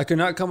Mohawk. I could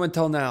not come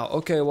until now.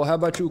 Okay, well how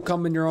about you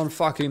come in your own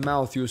fucking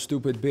mouth, you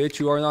stupid bitch.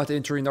 You are not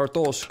entering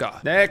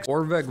Artoshka. Next.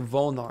 Orvek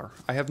Vonar.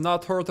 I have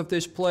not heard of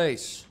this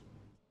place,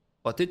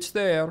 but it's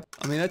there.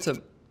 I mean, that's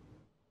a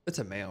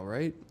male,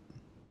 right?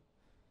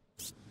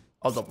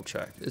 I'll double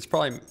check. It's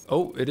probably,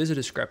 oh, it is a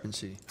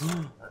discrepancy.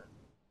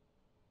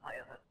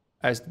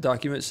 As the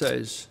document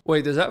says.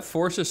 Wait, does that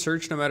force a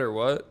search no matter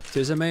what?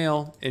 Tis a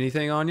male.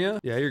 Anything on you?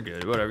 Yeah, you're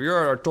good. Whatever.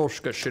 You're an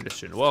Artoshka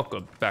citizen.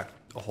 Welcome back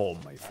home,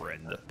 my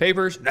friend.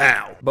 Papers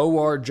now.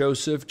 Bowar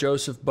Joseph.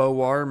 Joseph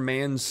Bowar.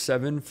 Man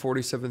 7.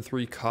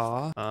 47.3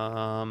 Ka.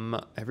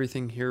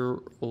 Everything here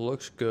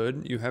looks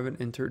good. You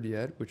haven't entered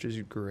yet, which is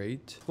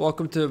great.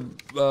 Welcome to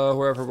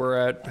wherever we're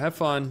at. Have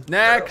fun.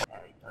 Next.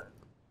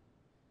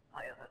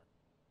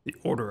 The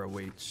order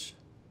awaits.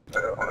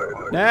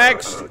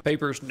 Next.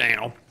 Papers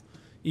now.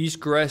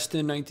 East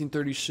Greston,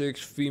 1936,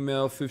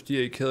 female,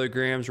 58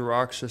 kilograms,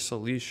 Roxas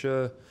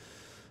Alicia.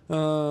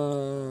 Welcome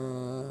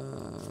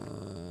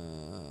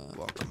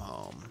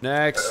home.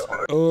 Next.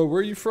 Oh, where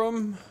are you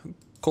from?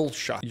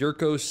 Kolsha.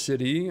 Yurko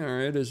City, all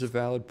right, is a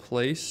valid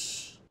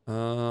place.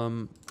 I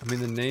mean,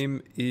 the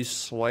name is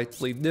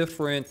slightly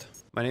different.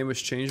 My name was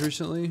changed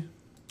recently.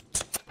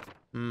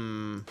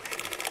 Oh,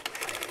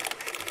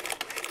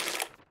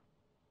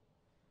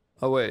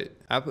 wait.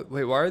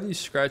 Wait, why are these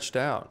scratched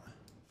out?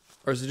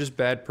 Or is it just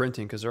bad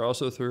printing? Because they're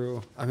also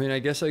through... I mean, I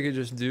guess I could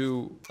just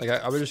do... Like,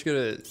 I would just get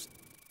a...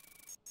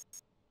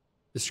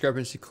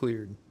 Discrepancy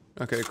cleared.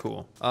 Okay,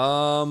 cool.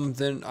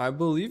 Then I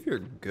believe you're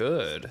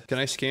good. Can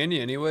I scan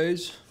you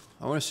anyways?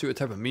 I want to see what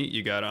type of meat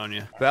you got on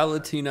you.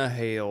 Valentina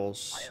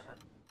Hales.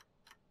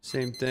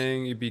 Same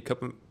thing. You'd be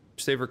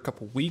stay for a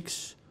couple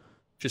weeks.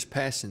 Just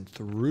passing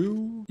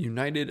through.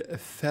 United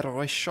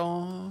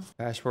Federation.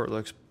 Passport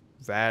looks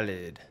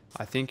valid.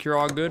 I think you're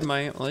all good,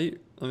 mate. Let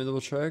me double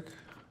check.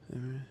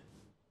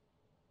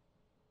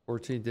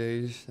 14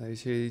 days,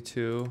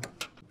 1982.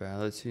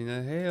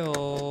 Valentina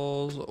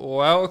Hales.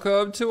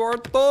 Welcome to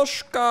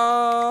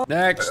Artoshka.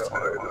 Next.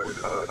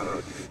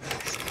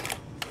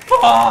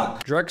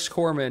 Fuck! Drex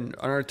Corman,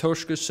 an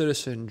Artoshka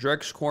citizen.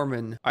 Drex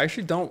Corman. I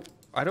actually don't.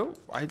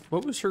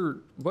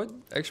 What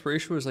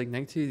expiration was like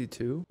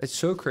 1982? It's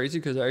so crazy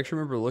because I actually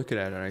remember looking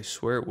at it and I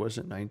swear it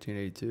wasn't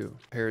 1982.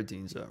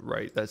 Paradinza.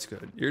 Right, that's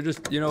good. You're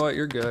just, you know what?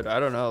 You're good.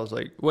 I don't know. I was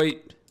like,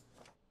 wait.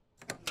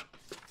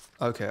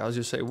 Okay, I was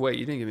just say, wait,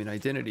 you didn't give me an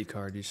identity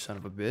card, you son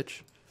of a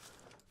bitch.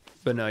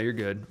 But no, you're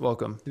good.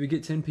 Welcome. Did we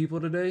get 10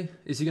 people today?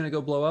 Is he gonna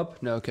go blow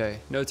up? No, okay.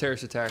 No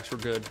terrorist attacks, we're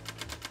good.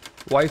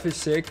 Wife is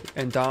sick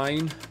and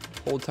dying.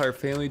 Whole entire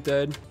family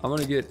dead. I'm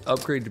gonna get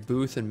upgraded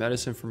booth and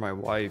medicine for my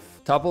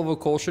wife. Top level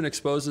Kolshin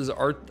exposes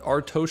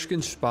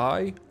Artoshkan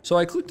spy. So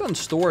I clicked on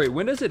story.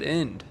 When does it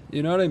end?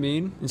 You know what I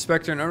mean?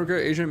 Inspector, an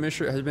underground agent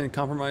administrator has been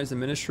compromised. The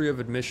Ministry of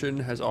Admission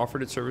has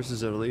offered its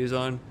services as a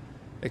liaison.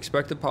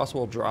 Expect a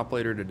possible drop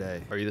later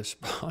today. Are you the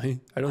spy?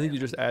 I don't think you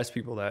just ask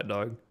people that,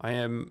 dog. I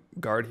am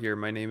guard here.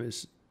 My name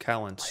is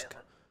Kalinsk.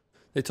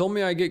 They told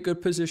me I get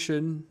good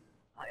position.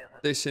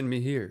 They send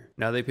me here.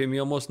 Now they pay me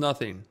almost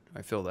nothing.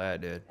 I feel that,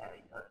 dude.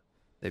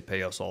 They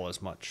pay us all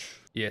as much.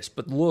 Yes,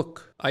 but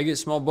look, I get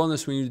small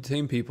bonus when you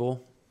detain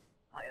people.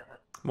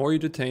 More you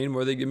detain,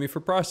 more they give me for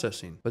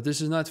processing. But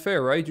this is not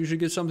fair, right? You should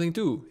get something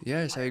too.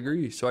 Yes, I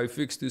agree. So I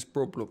fixed this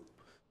problem.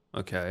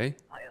 Okay.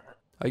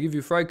 I give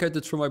you fried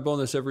cutlets for my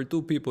bonus every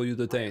 2 people you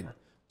detain.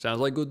 Sounds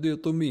like a good deal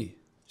to me.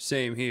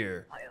 Same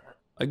here.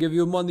 I give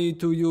you money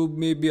to you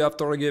maybe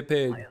after I get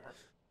paid.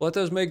 Let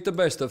us make the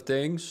best of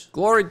things.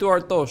 Glory to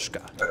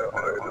Artoshka.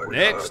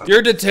 Next.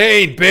 You're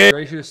detained, bitch.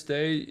 Gracious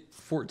stay,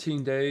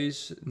 14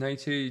 days,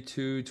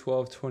 1982,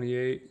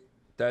 12/28.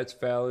 That's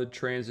valid.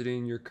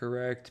 Transiting, you're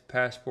correct.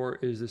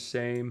 Passport is the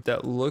same.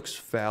 That looks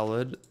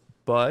valid,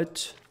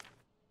 but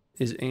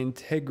is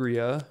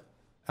Antegria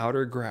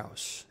outer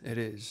grouse? It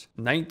is.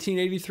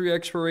 1983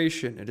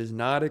 expiration. It is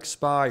not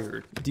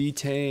expired.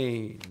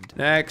 Detained.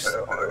 Next.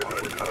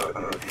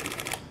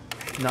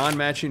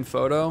 Non-matching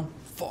photo?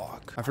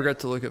 Fuck. I forgot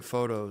to look at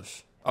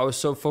photos. I was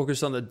so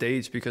focused on the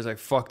dates because I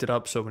fucked it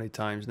up so many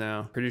times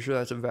now. Pretty sure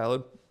that's a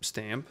valid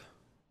stamp.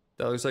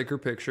 That looks like her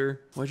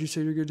picture. Why'd you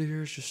say you're good to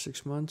hear? It's just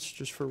 6 months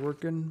just for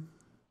working?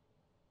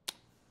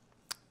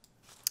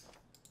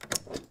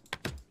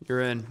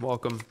 You're in.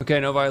 Welcome. Okay,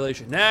 no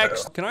violation.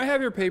 Next. Can I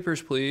have your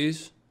papers,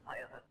 please?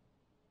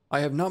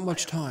 I have not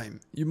much time.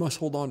 You must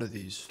hold on to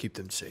these. Keep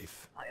them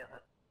safe.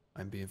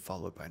 I'm being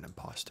followed by an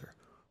imposter.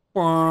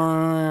 They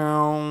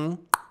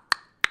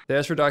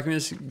ask for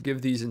documents.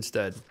 Give these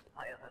instead.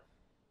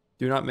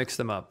 Do not mix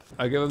them up.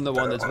 I give them the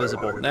one that's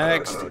visible.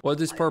 Next.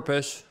 What is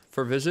purpose?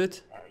 For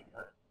visit?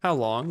 How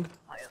long?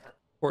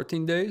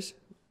 14 days?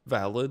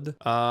 Valid.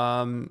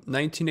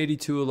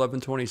 1982,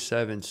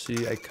 1127.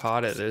 See, I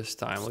caught it this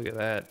time. Look at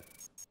that.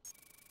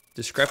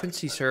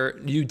 Discrepancy, sir.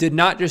 You did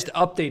not just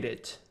update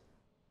it.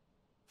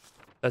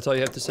 That's all you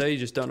have to say? You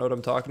just don't know what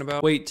I'm talking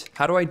about? Wait,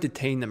 how do I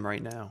detain them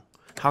right now?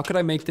 How could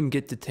I make them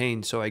get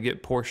detained so I get a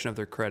portion of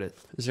their credit?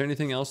 Is there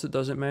anything else that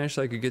doesn't match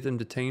that I could get them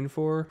detained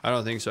for? I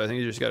don't think so. I think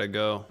you just gotta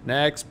go.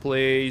 Next,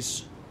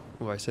 please.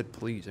 Oh, I said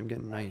please. I'm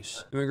getting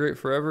nice. Immigrate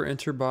forever.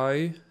 Enter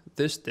by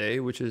this day,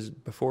 which is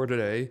before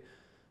today.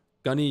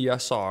 Gunny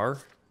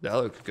Yassar. That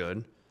looks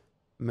good.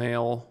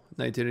 Male,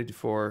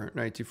 1984,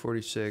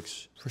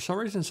 1946. For some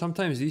reason,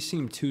 sometimes these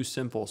seem too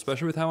simple,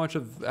 especially with how much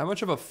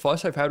of a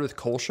fuss I've had with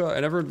Kolsha.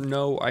 I never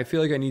know. I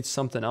feel like I need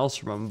something else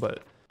from him,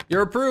 but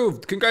you're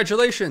approved.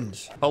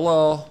 Congratulations.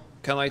 Hello.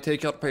 Can I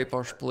take your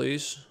papers,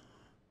 please?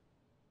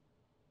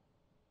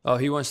 Oh,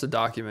 he wants the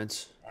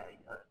documents.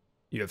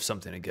 You have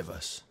something to give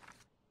us.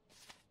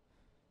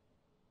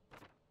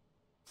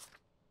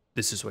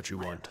 This is what you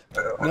want.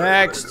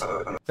 Next.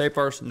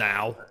 Papers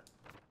now.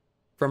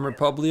 From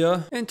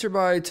Republia. Enter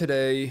by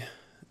today.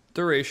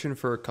 Duration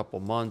for a couple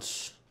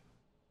months.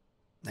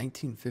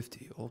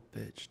 1950. Old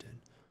bitch,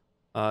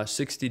 dude.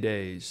 60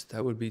 days.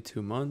 That would be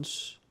 2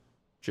 months.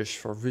 Just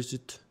for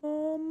visit.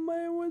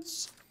 I would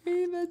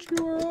say that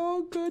you are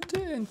all good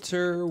to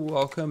enter.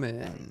 Welcome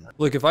in.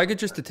 Look, if I could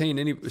just detain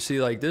any...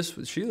 See, like this,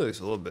 she looks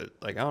a little bit...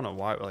 Like, I don't know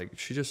why. Like,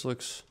 she just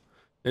looks...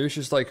 Maybe it's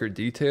just like her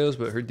details,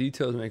 but her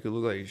details make it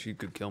look like she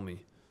could kill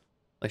me.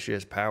 Like she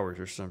has powers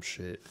or some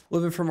shit.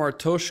 Living from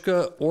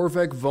Artoshka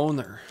Orvek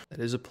Voner.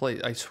 That is a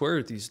place. I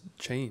swear these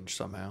changed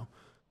somehow.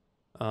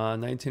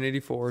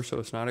 1984, so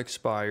it's not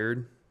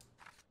expired.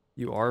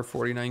 You are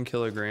 49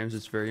 kilograms.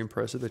 It's very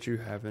impressive that you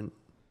haven't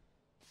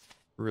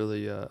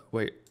really...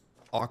 Wait.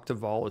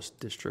 Octavalis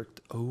District.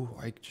 Oh,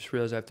 I just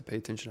realized I have to pay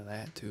attention to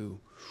that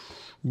too.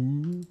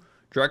 Ooh.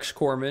 Drex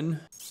Corman.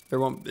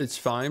 It's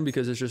fine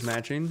because it's just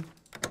matching.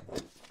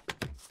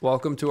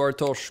 Welcome to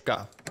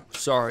Artoshka.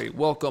 Sorry,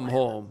 welcome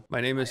home.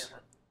 My name is...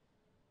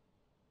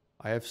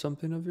 I have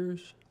something of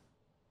yours?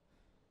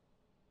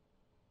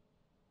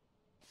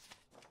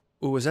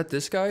 Ooh, was that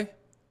this guy?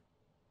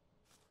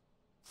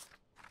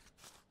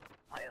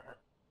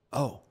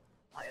 Oh.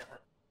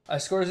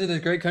 Iskorzy,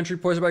 this great country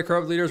poisoned by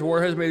corrupt leaders.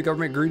 War has made the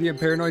government greedy and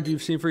paranoid.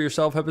 You've seen for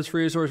yourself. Help us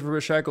free as source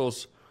for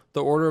shackles.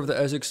 The Order of the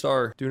Ezek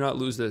Star. Do not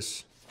lose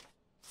this.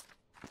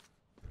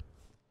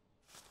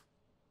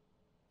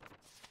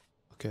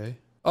 Okay.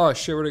 Oh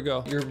shit, where'd it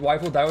go? Your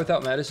wife will die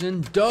without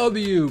medicine?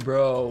 W,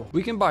 bro.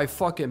 We can buy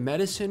fucking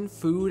medicine,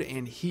 food,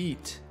 and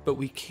heat, but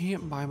we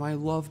can't buy my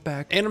love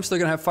back. And I'm still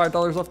gonna have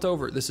 $5 left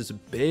over. This is a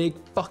big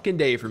fucking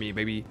day for me,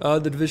 baby. The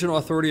Divisional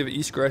Authority of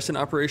East Gresson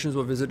operations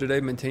will visit today.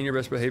 Maintain your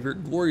best behavior.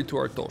 Glory to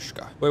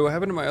Artoshka. Wait, what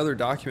happened to my other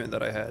document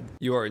that I had?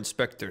 You are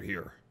inspector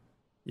here.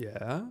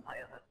 Yeah?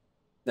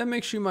 That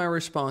makes you my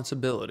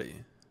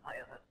responsibility.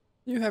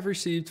 You have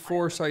received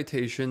 4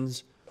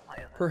 citations.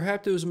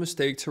 Perhaps it was a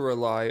mistake to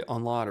rely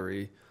on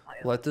lottery.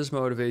 Let this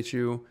motivate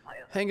you.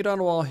 Hang it on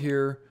a wall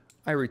here.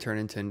 I return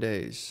in 10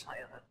 days.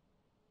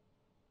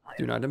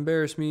 Do not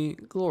embarrass me.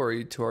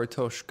 Glory to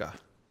Artoshka.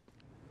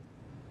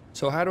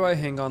 So how do I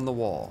hang on the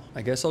wall?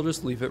 I guess I'll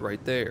just leave it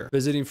right there.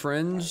 Visiting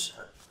friends?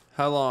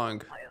 How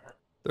long?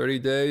 30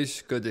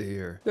 days? Good to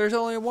hear. There's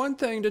only one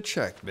thing to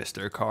check,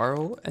 Mr.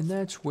 Carl, and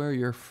that's where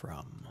you're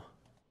from.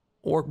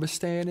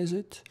 Orbistan, is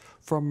it?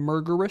 From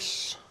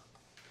Murgaris?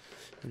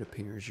 It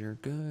appears you're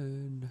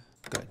good.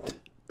 Good.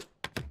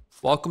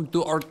 Welcome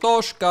to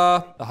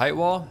Artoshka. The height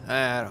wall?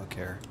 I don't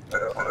care.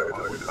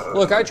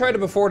 Look, I tried it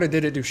before and it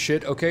didn't do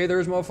shit, okay? There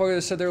was motherfuckers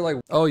that said they're like,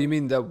 oh, you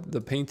mean the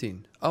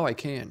painting? Oh, I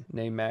can.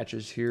 Name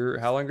matches here.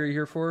 How long are you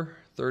here for?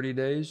 30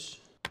 days?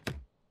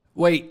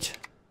 Wait.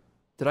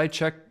 Did I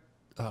check?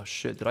 Oh,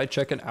 shit. Did I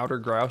check an outer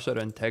grouse at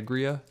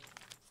Antegria?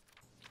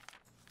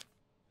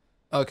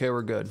 Okay,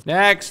 we're good.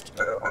 Next.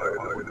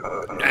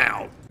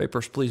 Now.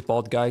 Papers, please,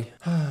 bald guy.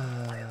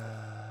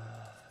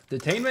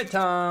 Detainment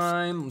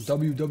time.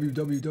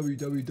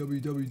 www.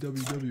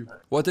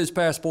 What is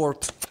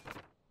passport?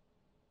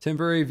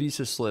 Temporary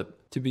visa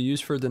slip to be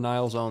used for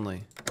denials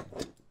only.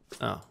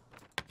 Oh.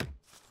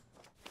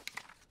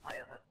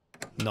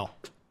 No.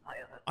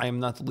 I am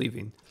not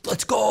leaving.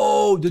 Let's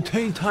go!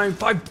 Detain time,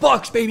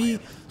 $5, baby!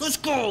 Let's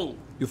go!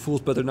 You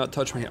fools better not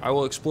touch me. I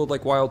will explode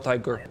like Wild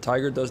Tiger.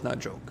 Tiger does not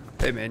joke.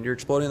 Hey man, you're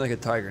exploding like a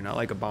tiger, not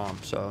like a bomb,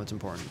 so it's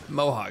important.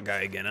 Mohawk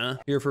guy again, huh?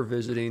 Here for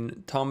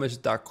visiting. Thomas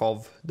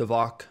Dakov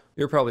Devok.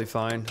 You're probably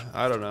fine.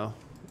 I don't know.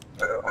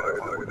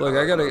 Look,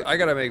 I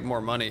gotta make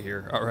more money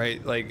here. All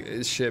right, like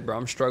shit, bro.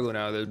 I'm struggling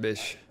out of this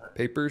bitch.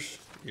 Papers?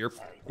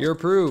 You're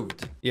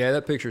approved. Yeah,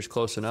 that picture's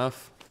close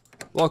enough.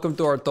 Welcome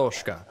to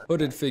Artoshka.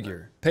 Hooded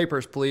figure.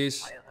 Papers,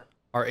 please.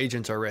 Our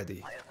agents are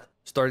ready.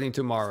 Starting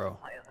tomorrow.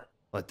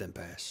 Let them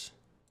pass.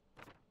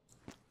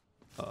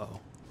 Uh-oh.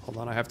 Hold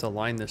on, I have to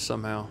align this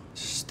somehow.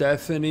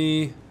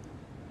 Stephanie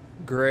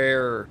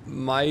Greer.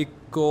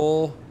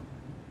 Michael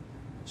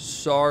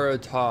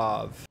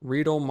Saratov.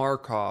 Riedel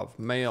Markov.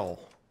 Male.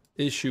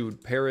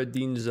 Issued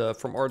Paradinza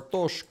from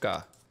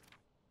Artoshka.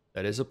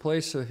 That is a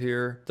place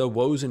here. The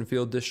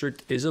Wozenfield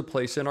district is a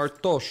place in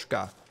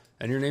Artoshka.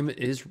 And your name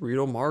is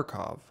Riedel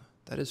Markov.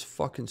 That is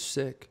fucking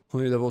sick.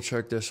 Let me double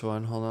check this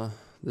one. Hold on.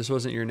 This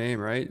wasn't your name,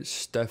 right?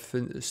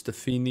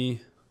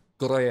 Stephanie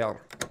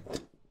Greer.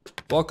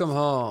 Welcome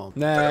home.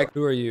 Next.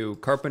 Who are you?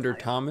 Carpenter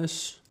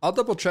Thomas? I'll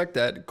double check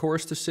that.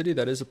 Chorister City,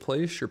 that is a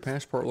place. Your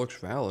passport looks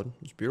valid.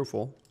 It's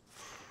beautiful.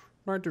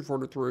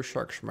 1943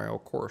 sex male,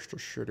 Chorister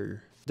City.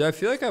 Dude, I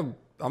feel like I'm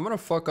gonna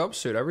fuck up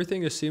soon.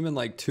 Everything is seeming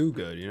like too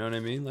good, you know what I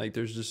mean? Like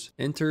there's just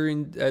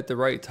entering at the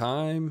right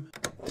time.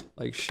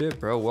 Like shit,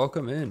 bro.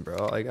 Welcome in,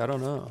 bro. Like I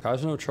don't know.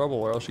 Cause no trouble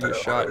or else you get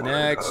shot.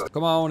 Next.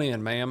 Come on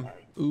in, ma'am.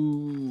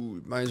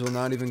 Ooh, might as well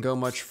not even go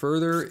much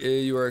further.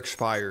 You are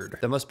expired.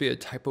 That must be a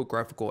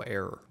typographical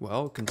error.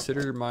 Well,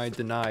 consider my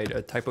denied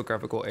a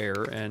typographical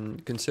error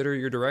and consider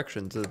your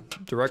directions a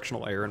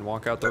directional error and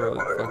walk out the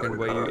fucking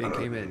way you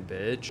came in,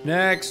 bitch.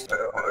 Next.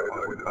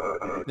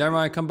 Never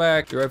mind, come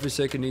back. Your wife is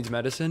sick and needs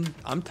medicine.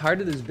 I'm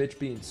tired of this bitch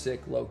being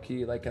sick, low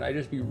key. Like, can I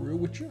just be real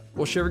with you?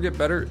 Will she ever get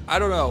better? I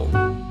don't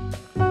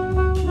know.